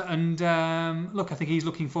Wolves, and look, I think he's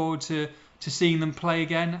looking forward to seeing them play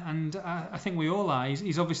again, and I think we all are.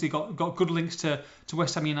 He's obviously got good links to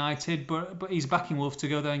West Ham United, but he's backing Wolves to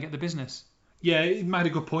go there and get the business. Yeah, he made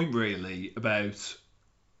a good point really about.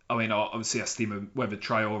 I mean, obviously asked him whether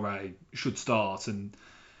Traore should start, and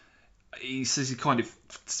he says he kind of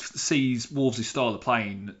sees Wolves' style of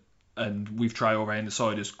playing, and with Traore in the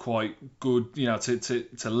side as quite good,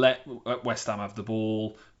 to let West Ham have the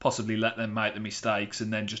ball, possibly let them make the mistakes,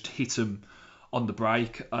 and then just hit them on the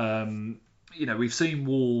break. We've seen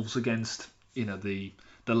Wolves against the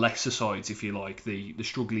lesser sides, if you like, the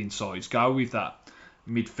struggling sides, go with that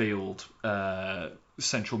midfield,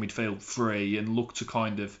 central midfield three, and look to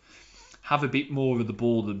kind of have a bit more of the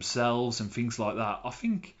ball themselves and things like that. I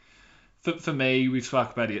think for me, we've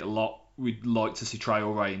spoken about it a lot. We'd like to see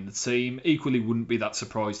Traore in the team. Equally, wouldn't be that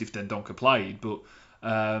surprised if Dendoncker played, but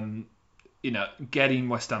get in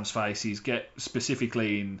West Ham's faces, get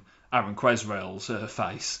specifically in Aaron Cresswell's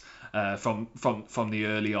face from the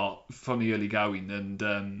early going,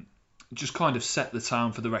 and just kind of set the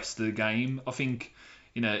tone for the rest of the game. I think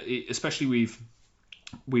especially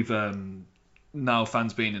with now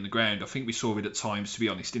fans being in the ground, I think we saw it at times, to be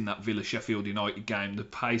honest, in that Villa Sheffield United game. The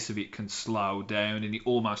pace of it can slow down, and it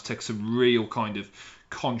almost takes some real kind of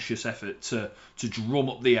conscious effort to drum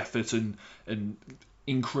up the effort and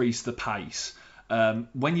increase the pace.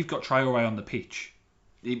 When you've got Traore on the pitch,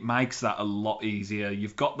 it makes that a lot easier.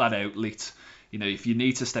 You've got that outlet. If you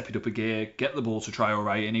need to step it up a gear, get the ball to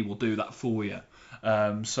Traore, and he will do that for you.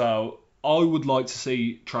 So I would like to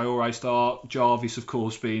see Traore start. Jarvis, of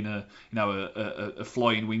course, being a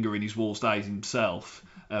flying winger in his Wolves days himself,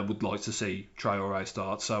 would like to see Traore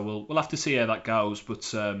start. So we'll have to see how that goes.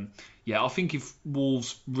 But I think if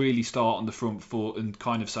Wolves really start on the front foot and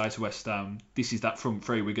kind of say to West Ham, this is that front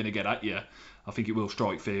three we're going to get at you, I think it will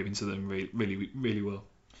strike fear into them. Really, really will.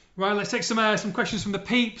 Right, let's take some questions from the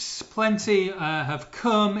peeps. Plenty have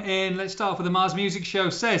come in. Let's start off with the Mars Music Show.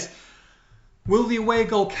 Says, will the away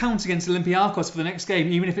goal count against Olympiacos for the next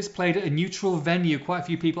game, even if it's played at a neutral venue? Quite a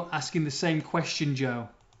few people asking the same question, Joe.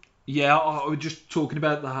 Yeah, I was just talking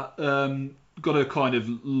about that. Got to kind of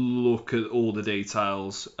look at all the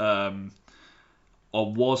details. I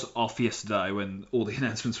was off yesterday when all the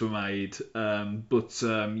announcements were made. Just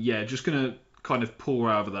going to kind of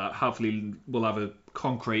pour over that. Hopefully we'll have a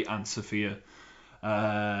concrete answer for you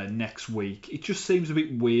next week. It just seems a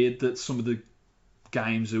bit weird that some of the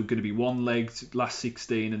games are going to be one leg, last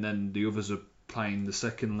 16, and then the others are playing the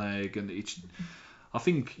second leg, and I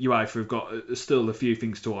think UEFA have got still a few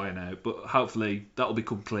things to iron out, but hopefully that'll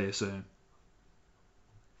become clear soon.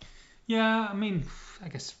 Yeah, I mean, I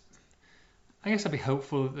guess I'd be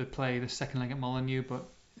hopeful that they play the second leg at Molineux, but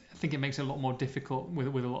I think it makes it a lot more difficult with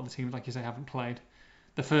a lot of the teams, like you say, haven't played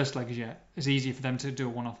the first leg as yet. It's easier for them to do a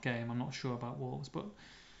one-off game. I'm not sure about Wolves, but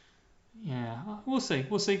yeah, we'll see.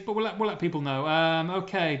 But we'll let people know.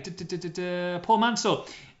 Okay, Paul Mansell.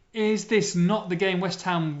 Is this not the game West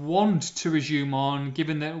Ham want to resume on,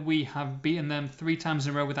 given that we have beaten them 3 times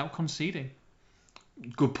in a row without conceding?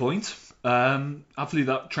 Good point. Hopefully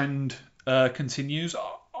that trend continues.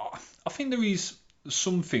 I think there is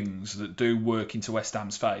some things that do work into West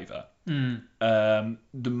Ham's favour. The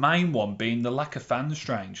main one being the lack of fans,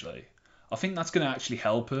 strangely. I think that's going to actually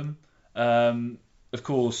help them. Of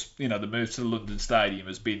course, the move to the London Stadium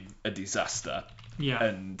has been a disaster. Yeah.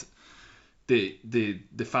 And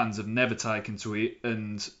the fans have never taken to it,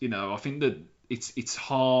 and I think that it's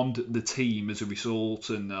harmed the team as a result,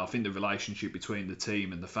 and I think the relationship between the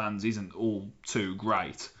team and the fans isn't all too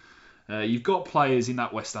great. You've got players in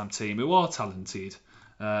that West Ham team who are talented.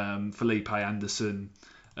 Felipe Anderson,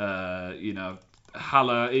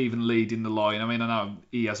 Haller even leading the line. I mean, I know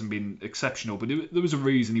he hasn't been exceptional, but there was a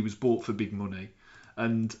reason he was bought for big money,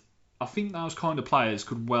 and I think those kind of players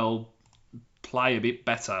could well play a bit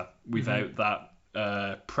better without that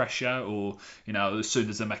pressure, or as soon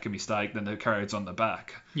as they make a mistake, then they're carried on the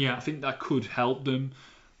back. Yeah, I think that could help them,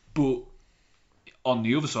 but on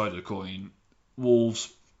the other side of the coin,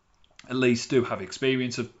 Wolves at least do have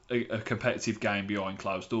experience of a competitive game behind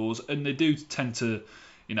closed doors, and they do tend to,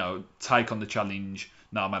 take on the challenge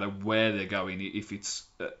no matter where they're going. If it's,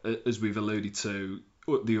 as we've alluded to,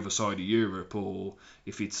 the other side of Europe, or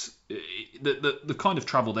if it's the kind of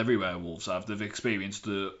travelled everywhere Wolves have. They've experienced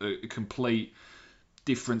a complete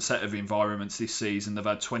different set of environments this season. They've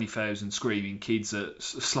had 20,000 screaming kids at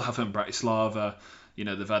Slaven Bratislava.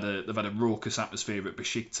 They've had a raucous atmosphere at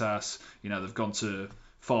Besiktas. They've gone to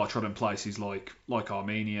far trodden places like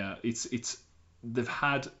Armenia. They've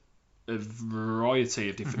had a variety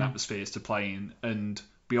of different atmospheres to play in, and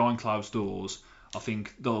behind closed doors, I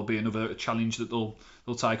think there'll be another challenge that they'll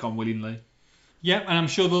take on willingly. Yeah, and I'm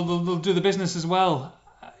sure they'll do the business as well.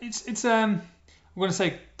 I'm going to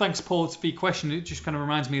say thanks, Paul, for your question. It just kind of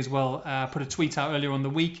reminds me as well. I put a tweet out earlier on the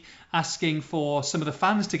week asking for some of the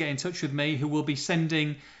fans to get in touch with me who will be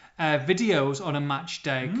sending videos on a match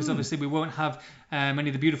day, because obviously we won't have many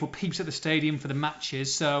of the beautiful peeps at the stadium for the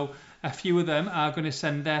matches. So a few of them are going to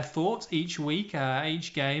send their thoughts each week,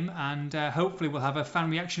 each game, and hopefully we'll have a fan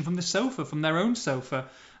reaction from the sofa, from their own sofa.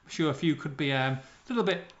 I'm sure a few could be a little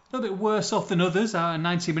bit worse off than others.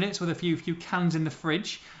 90 minutes with a few cans in the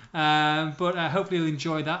fridge, but hopefully you'll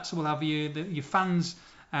enjoy that. So we'll have your fans'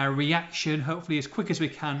 reaction hopefully as quick as we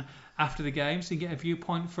can after the game, so you get a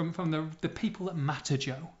viewpoint from the people that matter,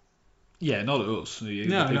 Joe. Yeah, not us. The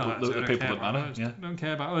people that matter. Yeah. Don't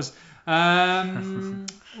care about us.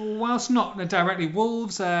 Whilst not directly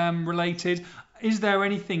Wolves related, is there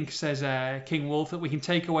anything, says King Wolf, that we can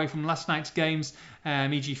take away from last night's games,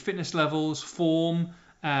 e.g. fitness levels, form,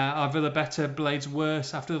 are Villa better, Blades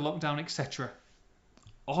worse after the lockdown, etc.?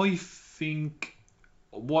 I think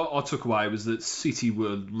what I took away was that City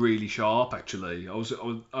were really sharp, actually.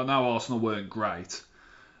 I know Arsenal weren't great.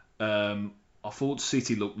 I thought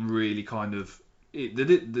City looked really kind of...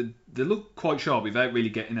 They looked quite sharp without really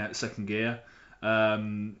getting out of second gear.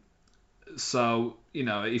 So,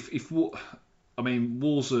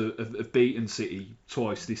 Wolves have beaten City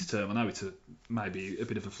twice this term. I know it's maybe a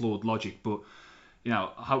bit of a flawed logic, but,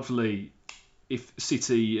 hopefully if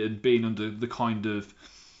City had been under the kind of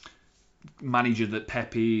manager that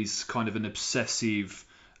Pep is, kind of an obsessive,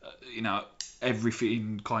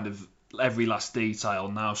 everything kind of... every last detail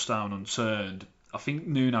now stone unturned. I think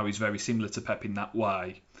Nuno is very similar to Pep in that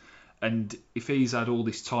way, and if he's had all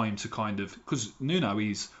this time to kind of, because Nuno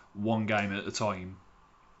is one game at a time,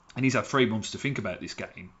 and he's had 3 months to think about this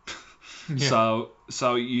game. Yeah.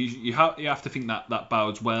 So you have to think that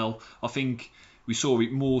bodes well. I think we saw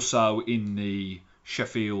it more so in the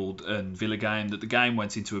Sheffield and Villa game, that the game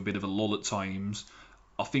went into a bit of a lull at times.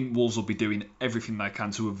 I think Wolves will be doing everything they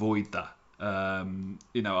can to avoid that. I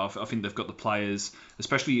think they've got the players,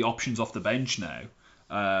 especially options off the bench now.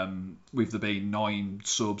 With there being 9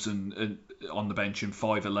 subs and on the bench and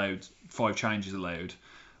 5 changes allowed.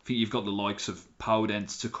 I think you've got the likes of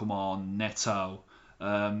Podence to come on, Neto.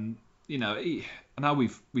 I know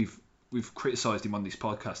we've criticised him on this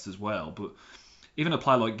podcast as well, but even a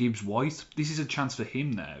player like Gibbs White, this is a chance for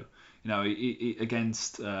him now.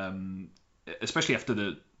 Against, especially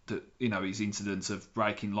after his incidents of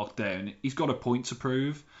breaking lockdown, he's got a point to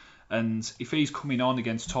prove, and if he's coming on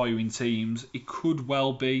against tiring teams, it could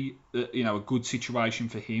well be a good situation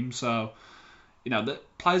for him. So the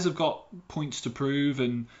players have got points to prove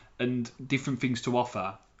and different things to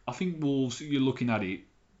offer. I think Wolves, you're looking at it,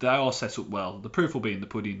 they are set up well. The proof will be in the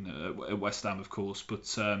pudding at West Ham, of course,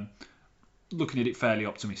 but looking at it fairly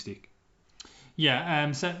optimistic.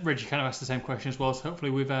 Yeah, so Reggie kind of asked the same question as well, so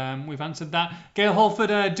hopefully we've answered that. Gail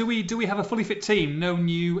Holford, do we have a fully fit team? No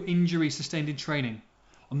new injuries sustained in training?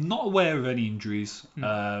 I'm not aware of any injuries.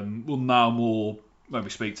 We'll know more when we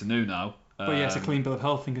speak to Nuno. But yeah, it's a clean bill of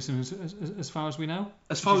health, I think, as far as we know.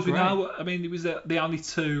 As far as we know, it was the only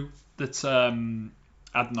 2 that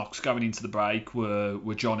had knocks going into the break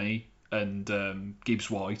were Johnny and Gibbs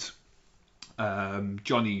White.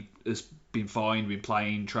 Johnny has been fine, been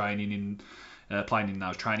playing in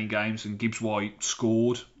those training games, and Gibbs White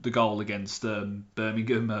scored the goal against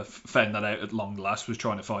Birmingham. Found that out at long last. Was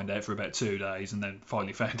trying to find out for about 2 days, and then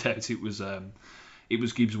finally found out it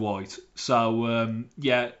was Gibbs White. So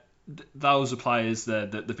those are players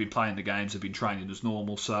that they've been playing the games, have been training as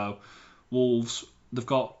normal. So Wolves, they've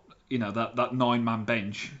got that 9-man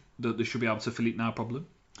bench that they should be able to fill it no problem.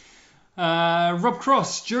 Rob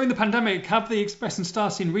Cross, during the pandemic, have the Express and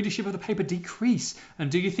Star seen readership of the paper decrease?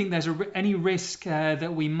 And do you think there's any risk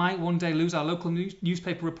that we might one day lose our local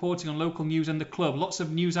newspaper reporting on local news and the club? Lots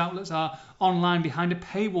of news outlets are online behind a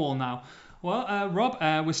paywall now. Well, Rob,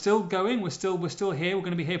 we're still going. We're still here. We're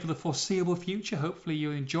going to be here for the foreseeable future. Hopefully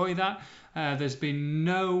you enjoy that. There's been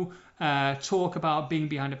no talk about being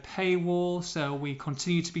behind a paywall, so we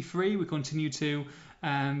continue to be free. We continue to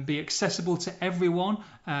be accessible to everyone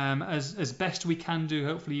as best we can do.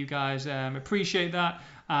 Hopefully you guys appreciate that.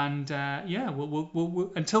 And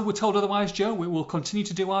we'll until we're told otherwise, Joe, we will continue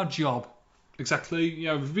to do our job. Exactly.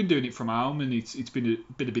 Yeah, we've been doing it from home, and it's been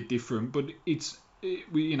a bit different. But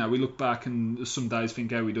we look back and some days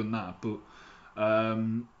think, how we done that? But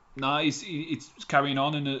no, it's carrying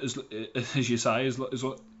on, and as you say, as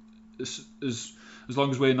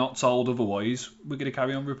long as we're not told otherwise, we're going to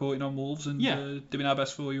carry on reporting on Wolves and doing our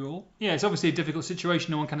best for you all. Yeah, it's obviously a difficult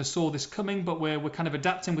situation. No one kind of saw this coming, but we're kind of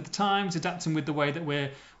adapting with the times, adapting with the way that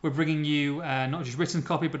we're bringing you not just written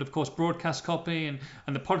copy, but of course broadcast copy and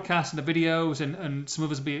the podcast and the videos, and some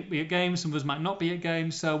of us be at games, some of us might not be at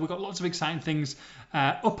games. So we've got lots of exciting things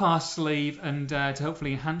up our sleeve, and to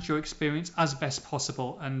hopefully enhance your experience as best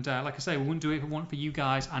possible. And like I say, we wouldn't do it if it weren't for you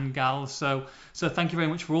guys and gals. So thank you very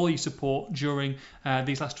much for all your support during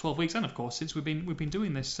these last 12 weeks, and of course since we've been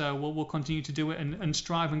doing this. So we'll continue to do it and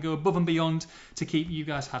strive and go above and beyond to keep you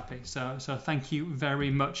guys happy. So thank you very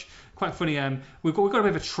much. Quite funny. We've got a bit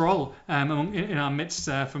of a troll in our midst.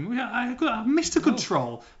 I missed a good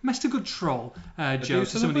troll. Joe, to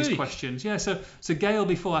some of these questions. Yeah. So Gail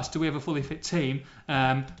before asked, do we have a fully fit team?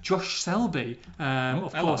 Josh Selby,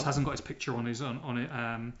 of course, hasn't got his picture on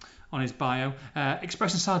his bio.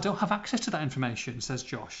 Express and Style don't have access to that information, says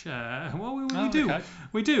Josh.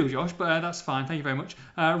 We do, Josh, but that's fine. Thank you very much.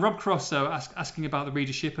 Rob Cross, though, asking about the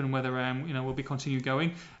readership and whether we'll be continue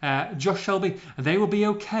going. Josh Shelby, they will be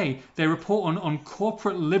okay. They report on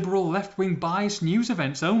corporate liberal left-wing biased news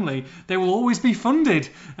events only. They will always be funded,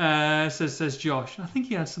 says Josh. I think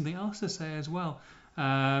he had something else to say as well.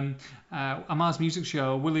 Amar's music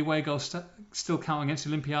show, Willie Wago still count against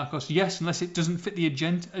Olympiacos? Yes, unless it doesn't fit the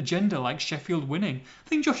agenda like Sheffield winning. I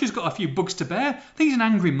think Josh has got a few bugs to bear. I think he's an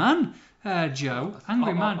angry man, Joe.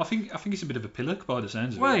 Angry man. I think he's a bit of a pillock by the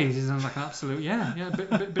sounds of it. Well, he sounds like an absolute, a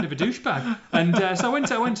bit of a douchebag. And so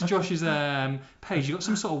I went to Josh's page. You got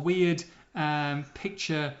some sort of weird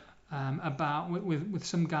picture about with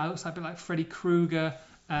some guy looks like a bit like Freddy Krueger.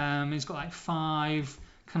 He's got like 5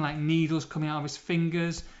 kind of like needles coming out of his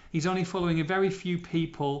fingers. He's only following a very few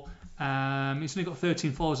people. He's only got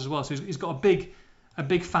 13 followers as well, so he's got a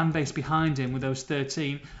big fan base behind him with those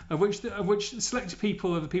 13, of which select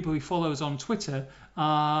people of the people he follows on Twitter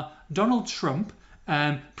are Donald Trump,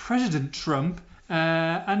 President Trump,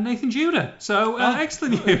 and Nathan Judah. So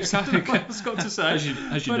excellent news. I don't know what I've got to say. as you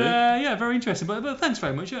do. Very interesting. But thanks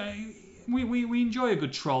very much. We enjoy a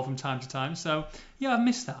good troll from time to time. So I have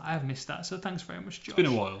missed that. So thanks very much, Josh. It's been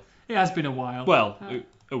a while. It has been a while. Well,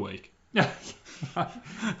 a week. Right.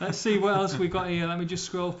 Let's see what else we've got here. Let me just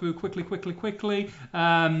scroll through quickly.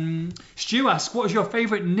 Stu asks, what is your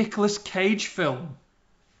favourite Nicolas Cage film?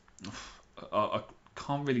 I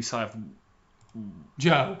can't really say.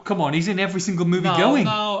 Joe, come on, he's in every single movie going.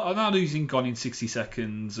 No, I know he's in Gone in 60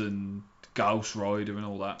 Seconds and Ghost Rider and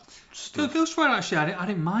all that stuff. Ghost Rider, actually, I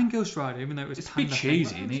didn't mind Ghost Rider, even though it was a bit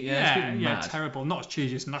cheesy, isn't it? Yeah, terrible. Not as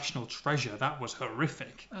cheesy as National Treasure. That was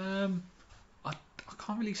horrific. I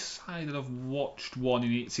can't really say that I've watched one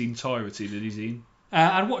in its entirety that he's in.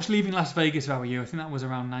 I'd watched Leaving Las Vegas if I were you. I think that was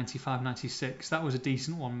around 95, 96. That was a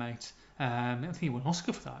decent one, mate. I think he won an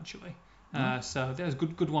Oscar for that, actually. So that was a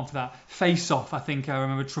good one for that. Face Off, I think I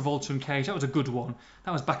remember Travolta and Cage. That was a good one.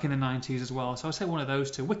 That was back in the 90s as well. So I'd say one of those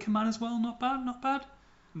two. Wicker Man as well, not bad.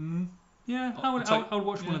 Yeah, I would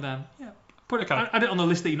watch one of them. Yeah, add it on the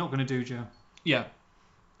list that you're not going to do, Joe. Yeah.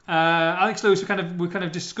 Alex Lewis, we kind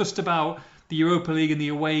of discussed about the Europa League and the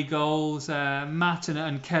away goals. Matt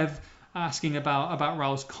and Kev asking about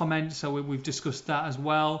Raul's comment, so we've discussed that as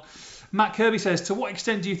well. Matt Kirby says, to what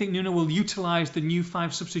extent do you think Nuno will utilise the new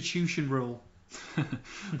 5 substitution rule?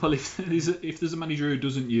 Well, if there's a manager who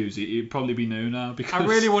doesn't use it, it'd probably be Nuno. Because I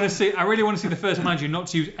really want to see the first manager not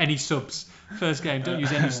to use any subs. First game, don't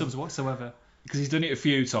use any subs whatsoever. Because he's done it a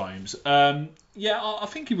few times. I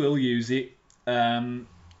think he will use it. And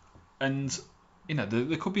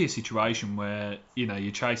there could be a situation where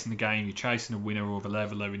you're chasing the game, you're chasing a winner or a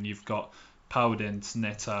leveller, and you've got Powdent,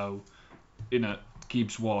 Neto,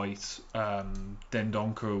 Gibbs White,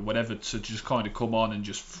 Dendonka or whatever to just kind of come on and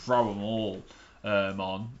just throw them all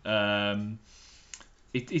on.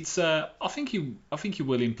 I think he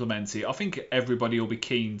will implement it. I think everybody will be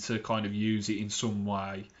keen to kind of use it in some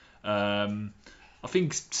way. I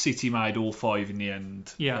think City made all 5 in the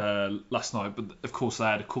end last night, but of course they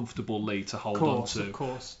had a comfortable lead to hold on to. Of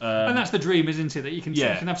course, and that's the dream, isn't it? That you can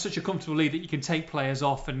have such a comfortable lead that you can take players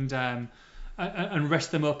off and and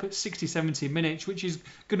rest them up at 60, 70 minutes, which is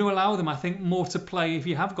going to allow them, I think, more to play if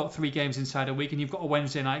you have got 3 games inside a week and you've got a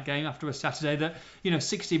Wednesday night game after a Saturday. That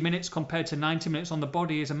 60 minutes compared to 90 minutes on the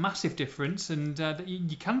body is a massive difference, and that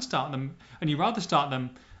you can start them, and you rather start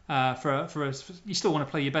them you still want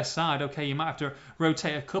to play your best side. Okay, you might have to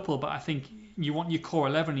rotate a couple, but I think you want your core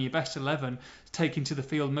 11 and your best 11 taking to the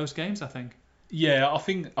field most games, I think. Yeah, I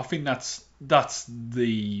think that's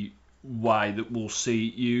the way that we'll see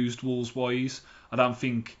it used Wolves-wise. I don't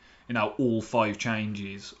think all 5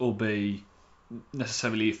 changes will be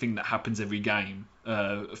necessarily a thing that happens every game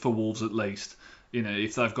for Wolves at least.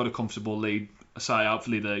 If they've got a comfortable lead, say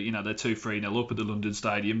hopefully they're 2-3-0 up at the London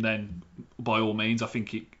Stadium, then by all means I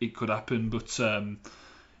think it could happen. But I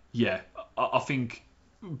think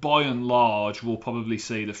by and large we'll probably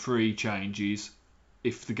see the 3 changes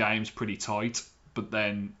if the game's pretty tight. But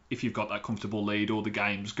then if you've got that comfortable lead or the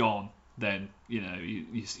game's gone, then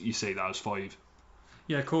you see those 5.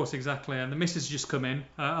 Yeah, of course, exactly. And the missus just come in,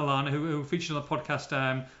 Alana, who featured on the podcast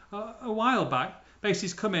a while back. Basically,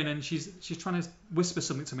 she's come in and she's trying to whisper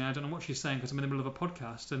something to me. I don't know what she's saying because I'm in the middle of a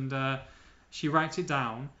podcast, and she writes it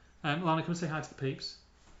down. Alana, come and say hi to the peeps.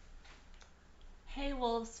 Hey,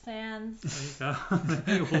 Wolves fans. There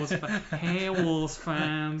you go. Hey, Wolves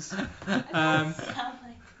fans.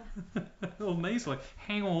 Oh, amazing.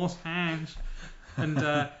 Hey, Wolves fans.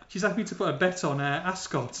 And she's asked me to put a bet on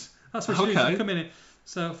Ascot. That's what she's come in.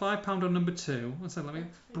 So £5 on number 2. What's that? Let me.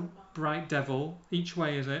 Bright Devil. Each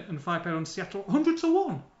way, is it? And £5 on Seattle. 100 to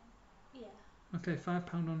 1. Yeah. Okay,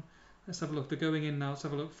 £5 on. Let's have a look. They're going in now. Let's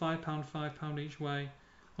have a look. £5 each way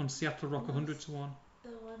on Seattle Rock. 100 to 1. The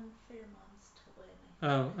one for your mums to win.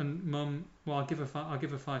 Oh, and Mum. Well, I'll give her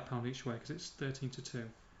 £5 each way because it's 13 to 2.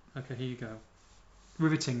 Okay, here you go.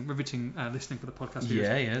 Riveting listening for the podcast.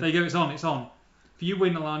 Yeah, yeah. There you go. It's on. If you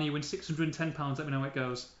win, Alana, you win £610. Let me know how it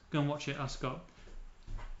goes. Go and watch it, Ascot.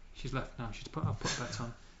 She's left now. I've put a bet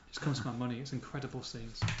on. Just comes to my money. It's incredible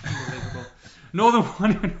scenes. Unbelievable.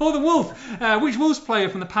 Northern Wolf. Which Wolves player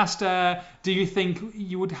from the past do you think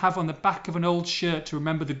you would have on the back of an old shirt to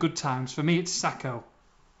remember the good times? For me, it's Sacco.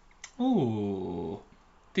 Oh,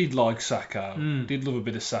 did like Sacco. Did love a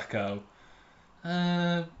bit of Sacco.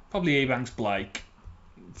 Probably Ebanks Blake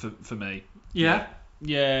for me. Yeah?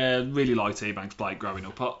 Yeah, really liked Ebanks Blake growing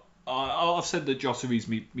up. I've said that Jota is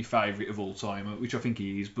my favourite of all time, which I think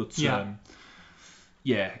he is. But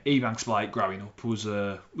Ebanks Blake growing up was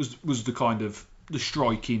the kind of the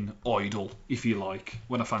striking idol, if you like,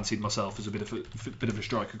 when I fancied myself as a bit of a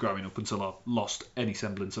striker growing up until I lost any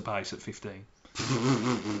semblance of pace at 15.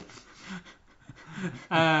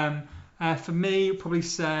 For me, probably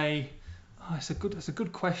say, that's a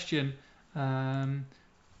good question.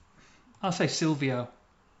 I'll say Silvio.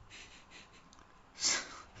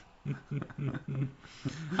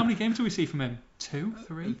 How many games do we see from him? 2,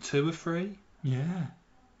 3? 2 or 3. Yeah,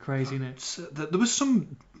 crazy, isn't it? There was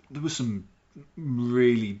some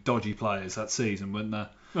really dodgy players that season, weren't there?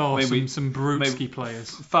 Oh, some Brutski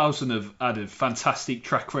players. Thousand have had a fantastic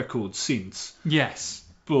track record since. Yes,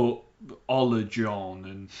 but Ola John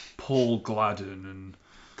and Paul Gladden and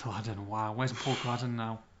Gladden. Wow, where's Paul Gladden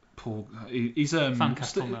now? He's still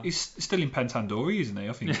in Pentandori, isn't he?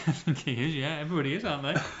 I think. Yeah, I think he is. Yeah, everybody is, aren't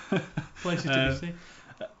they? Places to be seen.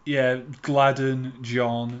 Yeah, Gladden,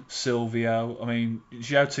 John, Silvio. I mean,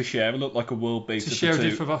 João Teixeira looked like a world beater. Teixeira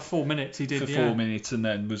did for about 4 minutes. He did for 4 minutes, and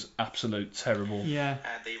then was absolute terrible. Yeah.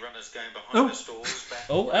 And the runners going behind the stalls.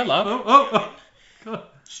 Oh, hello. Oh.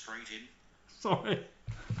 Straight in. Sorry.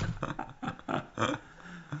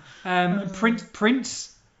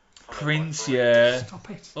 Prince. Yeah. Stop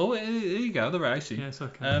it. Oh, here you go, the racing. Yeah, it's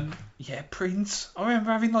okay. Prince. I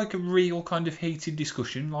remember having like a real kind of heated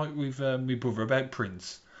discussion, like with my brother about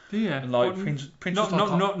Prince. Yeah. And like Prince.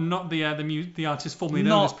 Not the artist formerly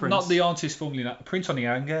known as Prince. Not the artist formerly known. Prince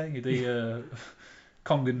Onyanga, the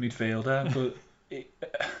Congan midfielder, but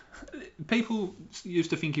people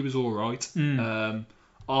used to think he was all right. I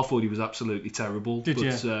thought he was absolutely terrible. Did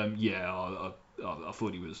you? I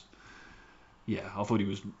thought he was. Yeah, I thought he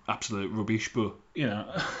was absolute rubbish, but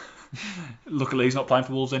luckily he's not playing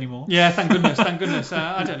for Wolves anymore. Yeah, thank goodness.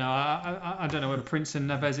 I don't know. I don't know whether Prince and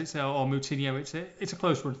Neves or Moutinho. It's a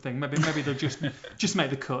close run thing. Maybe they'll just make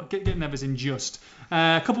the cut. Get Neves in just.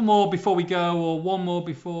 A couple more before we go, or one more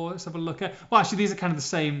before. Let's have a look at. Well, actually, these are kind of the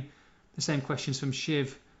same questions from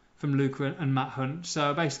Shiv, from Luca and Matt Hunt.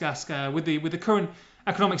 So basically, ask with the current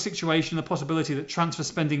economic situation, the possibility that transfer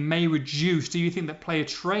spending may reduce, do you think that player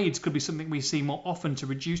trades could be something we see more often to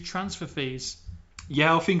reduce transfer fees?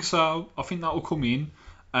 Yeah, I think so. I think that will come in.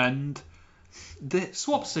 And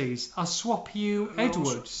Swapsies. I'll swap you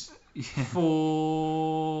Edwards.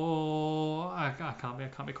 for I can't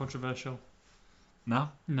be controversial. No?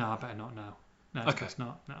 No, I better not. No, Okay. it's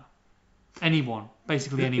not. No, anyone,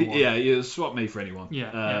 basically anyone. Yeah, you swap me for anyone.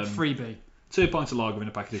 Yeah, freebie. 2 pints of lager and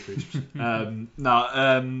a packet of crisps.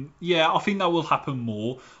 Yeah, I think that will happen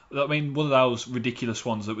more. I mean, one of those ridiculous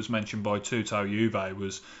ones that was mentioned by Tuto Juve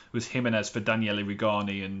was Jimenez for Daniele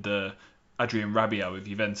Rigani and Adrian Rabiot of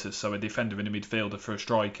Juventus, so a defender and a midfielder for a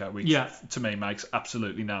striker, which to me makes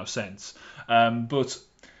absolutely no sense. But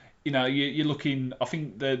you're looking. I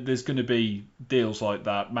think there's going to be deals like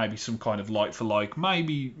that. Maybe some kind of like for like.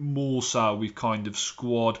 Maybe more so with kind of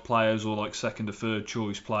squad players or like second or third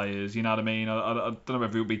choice players. You know what I mean? I don't know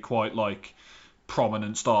whether it'll be quite like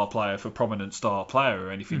prominent star player for prominent star player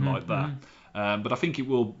or anything like that. But I think it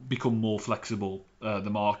will become more flexible, the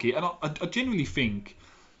market, and I genuinely think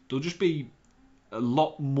there'll just be a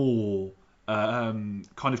lot more kind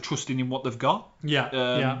of trusting in what they've got.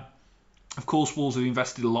 Of course, Wolves have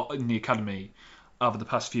invested a lot in the academy over the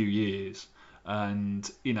past few years, and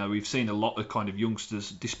we've seen a lot of kind of youngsters,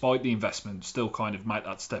 despite the investment, still kind of make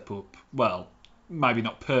that step up. Well, maybe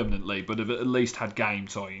not permanently, but have at least had game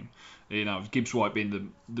time. Gibbs White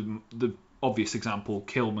being the obvious example,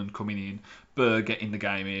 Kilman coming in, Burr getting the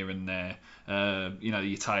game here and there,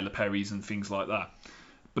 your Taylor Perrys and things like that.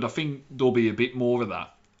 But I think there'll be a bit more of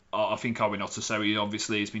that. I think Owen Otoseri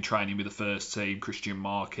obviously has been training with the first team, Christian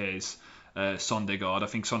Marquez, Sondergaard. I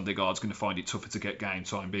think Sondergaard's going to find it tougher to get game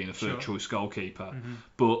time being a third choice goalkeeper.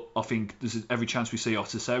 But I think there's every chance we see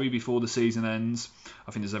Otoseri before the season ends.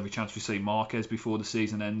 I think there's every chance we see Marquez before the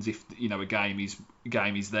season ends. If a game is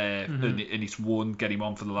there and it's won, get him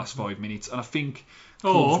on for the last 5 minutes. And I think,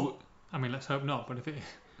 let's hope not. But if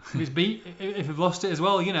it's beat, if we've lost it as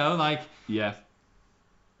well, yeah.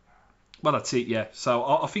 Well, that's it, yeah. So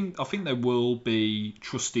I think they will be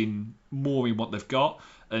trusting more in what they've got,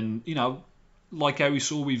 and like how we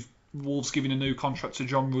saw with Wolves giving a new contract to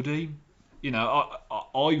John Ruddy,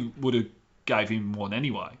 I would have gave him one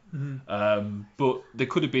anyway. But there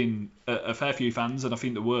could have been a fair few fans, and I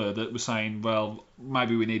think there were, that were saying, well,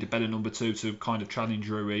 maybe we need a better number 2 to kind of challenge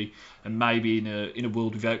Rui, and maybe in a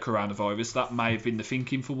world without coronavirus, that may have been the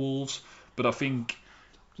thinking for Wolves. But I think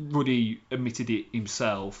Ruddy admitted it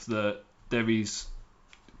himself that there is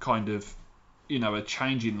kind of, a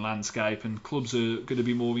changing landscape, and clubs are going to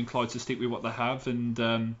be more inclined to stick with what they have. And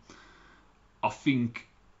I think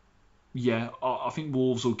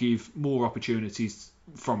Wolves will give more opportunities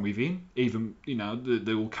from within. Even,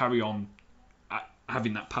 they will carry on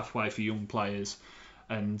having that pathway for young players.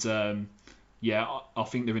 And I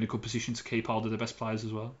think they're in a good position to keep hold of their best players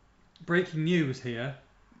as well. Breaking news here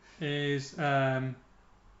is... my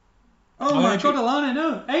God, Alana,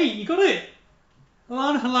 no. Hey, you got it.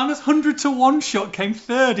 Alana's 100 to 1 shot came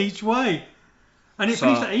third each way. And it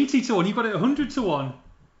finished at 80 to 1. You got it 100 to 1.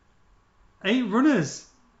 8 runners.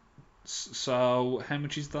 So, how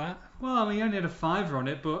much is that? Well, he only had a fiver on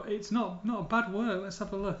it, but it's not a bad work. Let's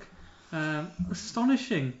have a look.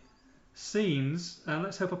 Astonishing scenes.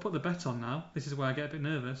 Let's hope I put the bet on now. This is where I get a bit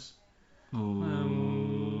nervous.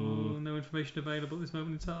 No information available at this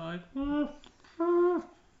moment in time.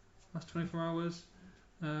 Last 24 hours.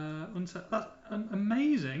 That's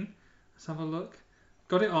amazing. Let's have a look.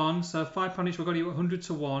 Got it on. So £5 each. We got you 100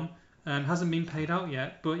 to 1. Hasn't been paid out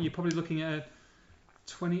yet, but you're probably looking at a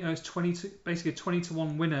 20 to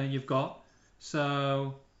 1 winner you've got.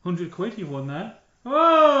 So 100 quid you've won there.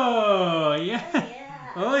 Oh yeah.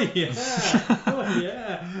 Oh yeah. Oh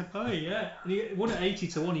yeah. Oh yeah. And you won at 80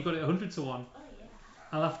 to 1. You got it 100 to 1. Oh yeah.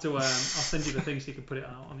 I'll have to. I'll send you the thing so you can put it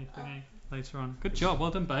out on your thing later on. Good job.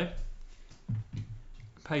 Well done, babe.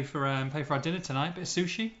 Pay for our dinner tonight. Bit of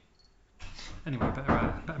sushi. Anyway,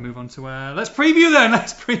 better move on to let's preview then.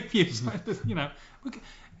 Let's preview. So,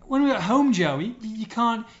 when we're at home, Joe, you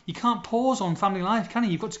can't pause on family life, can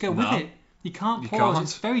you? You've got to go with it. You can't pause.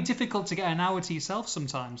 It's very difficult to get an hour to yourself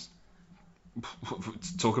sometimes.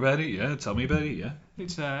 Talk about it, yeah. Tell me about it, yeah.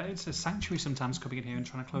 It's a sanctuary sometimes coming in here and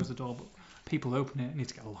trying to close the door, but people open it. I need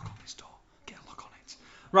to get a lock on this door. Get a lock on it.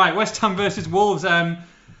 Right, West Ham versus Wolves.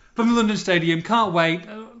 From the London Stadium, can't wait.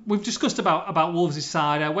 We've discussed about Wolves'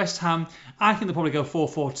 side. West Ham, I think they'll probably go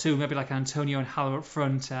 4-4-2, maybe like Antonio and Haller up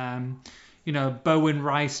front. Bowen,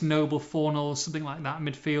 Rice, Noble, Fornals, something like that.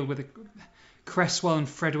 Midfield with Cresswell and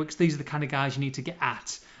Fredericks. These are the kind of guys you need to get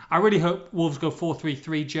at. I really hope Wolves go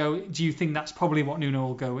 4-3-3. Joe, do you think that's probably what Nuno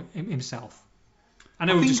will go himself? I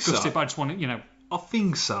know we've discussed it, but I just want to, I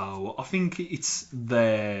think so. I think it's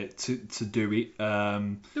there to do it.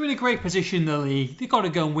 They're in a great position in the league. They've got to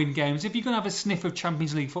go and win games. If you're going to have a sniff of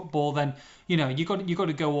Champions League football, then you've got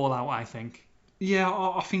to go all out, I think. Yeah,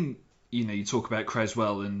 I think you talk about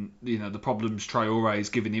Creswell and the problems Traore has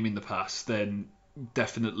given him in the past, then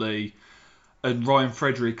definitely. And Ryan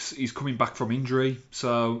Fredericks, he's coming back from injury,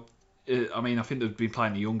 so I think they've been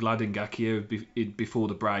playing a young lad in Ngakia before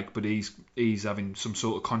the break, but he's having some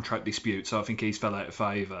sort of contract dispute, so I think he's fell out of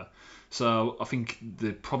favour. So I think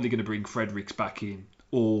they're probably going to bring Fredericks back in,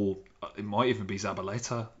 or it might even be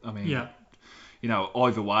Zabaleta. I mean,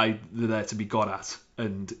 either way, they're there to be got at.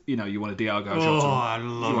 And, you want a Diogo Jota. Oh, I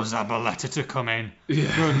love Zabaleta to come in.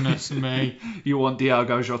 Yeah. Goodness me. You want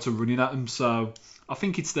Diogo Jota running at them. So I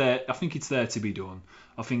think it's there. I think it's there to be done.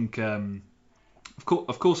 I think,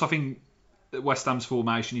 of course, I think that West Ham's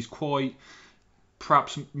formation is quite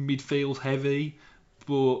perhaps midfield heavy,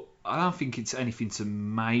 but I don't think it's anything to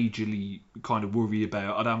majorly kind of worry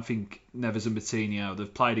about. I don't think Neves and Moutinho,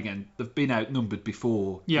 they've been outnumbered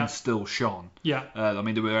before and still shone. Yeah.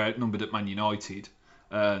 They were outnumbered at Man United,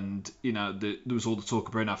 and there was all the talk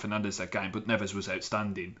of Bruno Fernandes that game, but Neves was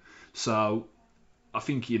outstanding. So I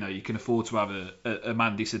think you can afford to have a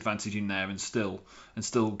man disadvantage in there and still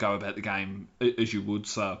go about the game as you would.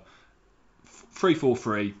 So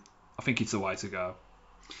 3-4-3, I think it's the way to go.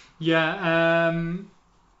 Yeah.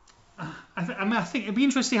 I think it'd be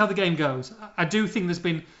interesting to see how the game goes. I do think there's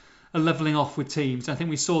been a levelling off with teams. I think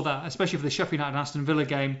we saw that, especially for the Sheffield United and Aston Villa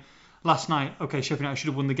game last night. Okay, Sheffield United should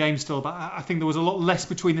have won the game still, but I think there was a lot less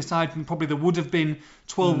between the sides than probably there would have been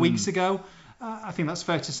 12 weeks ago. I think that's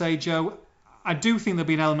fair to say, Joe. I do think there'll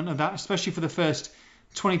be an element of that, especially for the first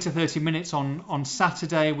 20 to 30 minutes on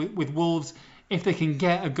Saturday with Wolves. If they can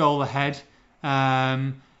get a goal ahead,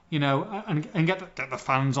 and get the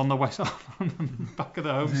fans on the back of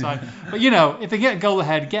the home side. But if they get a goal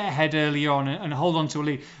ahead, get ahead early on and hold on to a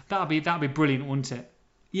lead, that'd be brilliant, wouldn't it?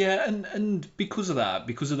 Yeah, and because of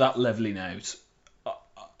that levelling out,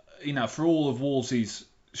 for all of Wolves'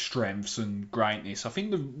 strengths and greatness, I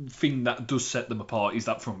think the thing that does set them apart is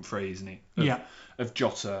that front three, isn't it? Of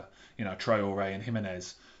Jota, Traore and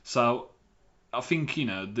Jimenez. So I think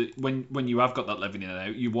that when you have got that levelling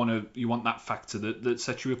out, you want that factor that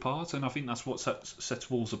sets you apart, and I think that's what sets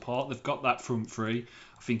Wolves apart. They've got that front three.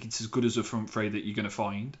 I think it's as good as a front three that you're going to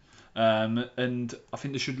find, and I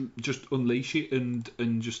think they should just unleash it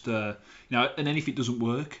and just and then if it doesn't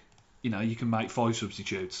work, you can make 5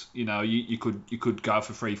 substitutes. You could go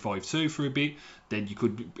for 3-5-2 for a bit, then you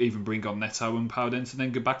could even bring on Neto and Podence and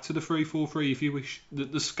then go back to the 3-4-3 if you wish.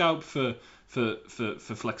 The scope for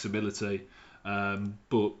flexibility.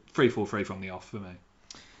 But 3-4-3 from the off for me.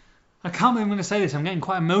 I can't believe I'm going to say this. I'm getting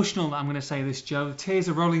quite emotional that I'm going to say this, Joe. The tears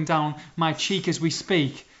are rolling down my cheek as we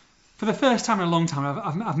speak. For the first time in a long time,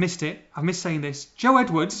 I've missed it. I've missed saying this. Joe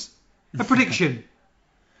Edwards, a prediction.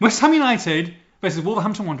 West Ham United versus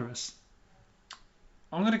Wolverhampton Wanderers.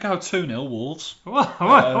 I'm going to go 2-0 Wolves.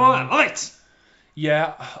 Love it.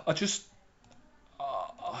 Yeah, I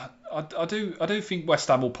do think West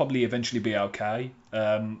Ham will probably eventually be okay.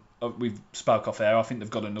 We've spoke off air. I think they've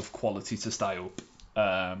got enough quality to stay up,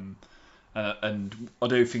 and I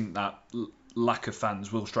do think that lack of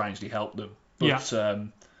fans will strangely help them. But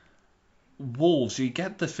Wolves, you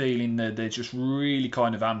get the feeling that they're just really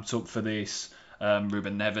kind of amped up for this.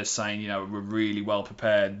 Ruben Neves saying, we're really well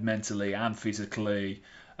prepared mentally and physically.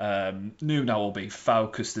 Nuno will be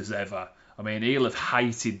focused as ever. I mean, he'll have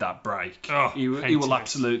hated that break. He will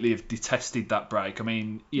absolutely have detested that break. I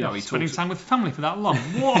mean, he spending time with family for that long.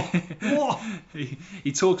 What?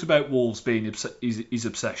 He talks about Wolves being his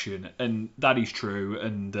obsession, and that is true.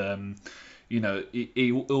 And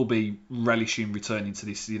he'll be relishing returning to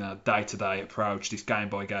this day-to-day approach, this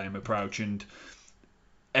game-by-game approach, and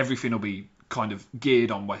everything will be kind of geared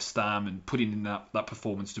on West Ham and putting in that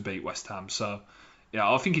performance to beat West Ham. So. Yeah,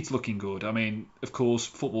 I think it's looking good. I mean, of course,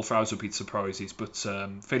 football throws up its surprises, but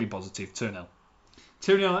feeling positive. 2-0.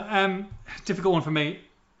 2-0. Difficult one for me.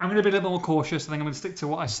 I'm going to be a little more cautious. I think I'm going to stick to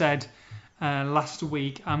what I said last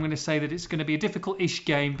week. I'm going to say that it's going to be a difficult-ish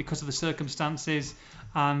game because of the circumstances,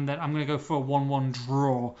 and that I'm going to go for a 1-1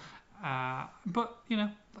 draw. But,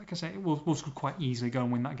 like I say, Wolves could quite easily go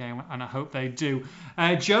and win that game, and I hope they do.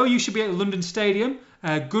 Joe, you should be at London Stadium.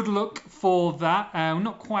 Good luck for that. We're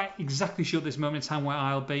not quite exactly sure at this moment in time where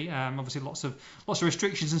I'll be. Obviously, lots of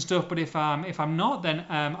restrictions and stuff. But if I'm not, then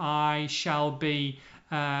I shall be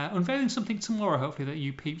unveiling something tomorrow. Hopefully, that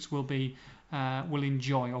you peeps will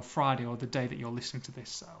enjoy, or Friday, or the day that you're listening to this.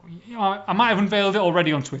 So I might have unveiled it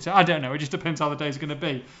already on Twitter. I don't know. It just depends how the day's going to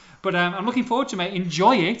be. But I'm looking forward to it, mate.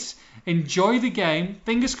 Enjoy it. Enjoy the game.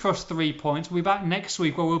 Fingers crossed 3 points. We'll be back next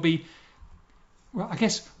week where we'll be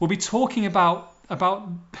talking about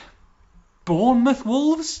Bournemouth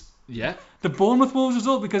Wolves. Yeah. The Bournemouth Wolves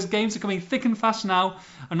result, because games are coming thick and fast now,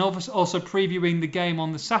 and also previewing the game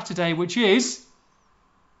on the Saturday, which is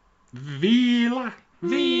Villa. So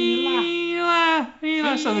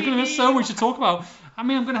there's going to be so much to talk about. I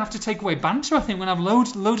mean, I'm going to have to take away banter, I think. We're going to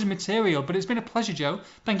have loads of material. But it's been a pleasure, Joe.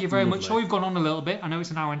 Thank you very much. So we've gone on a little bit. I know it's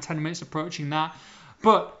an hour and 10 minutes approaching that.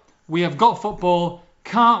 But we have got football.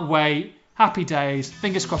 Can't wait. Happy days.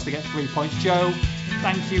 Fingers crossed to get 3 points. Joe,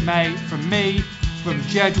 thank you, mate. From me, from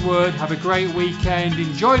Jedward. Have a great weekend.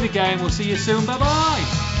 Enjoy the game. We'll see you soon.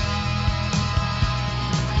 Bye-bye.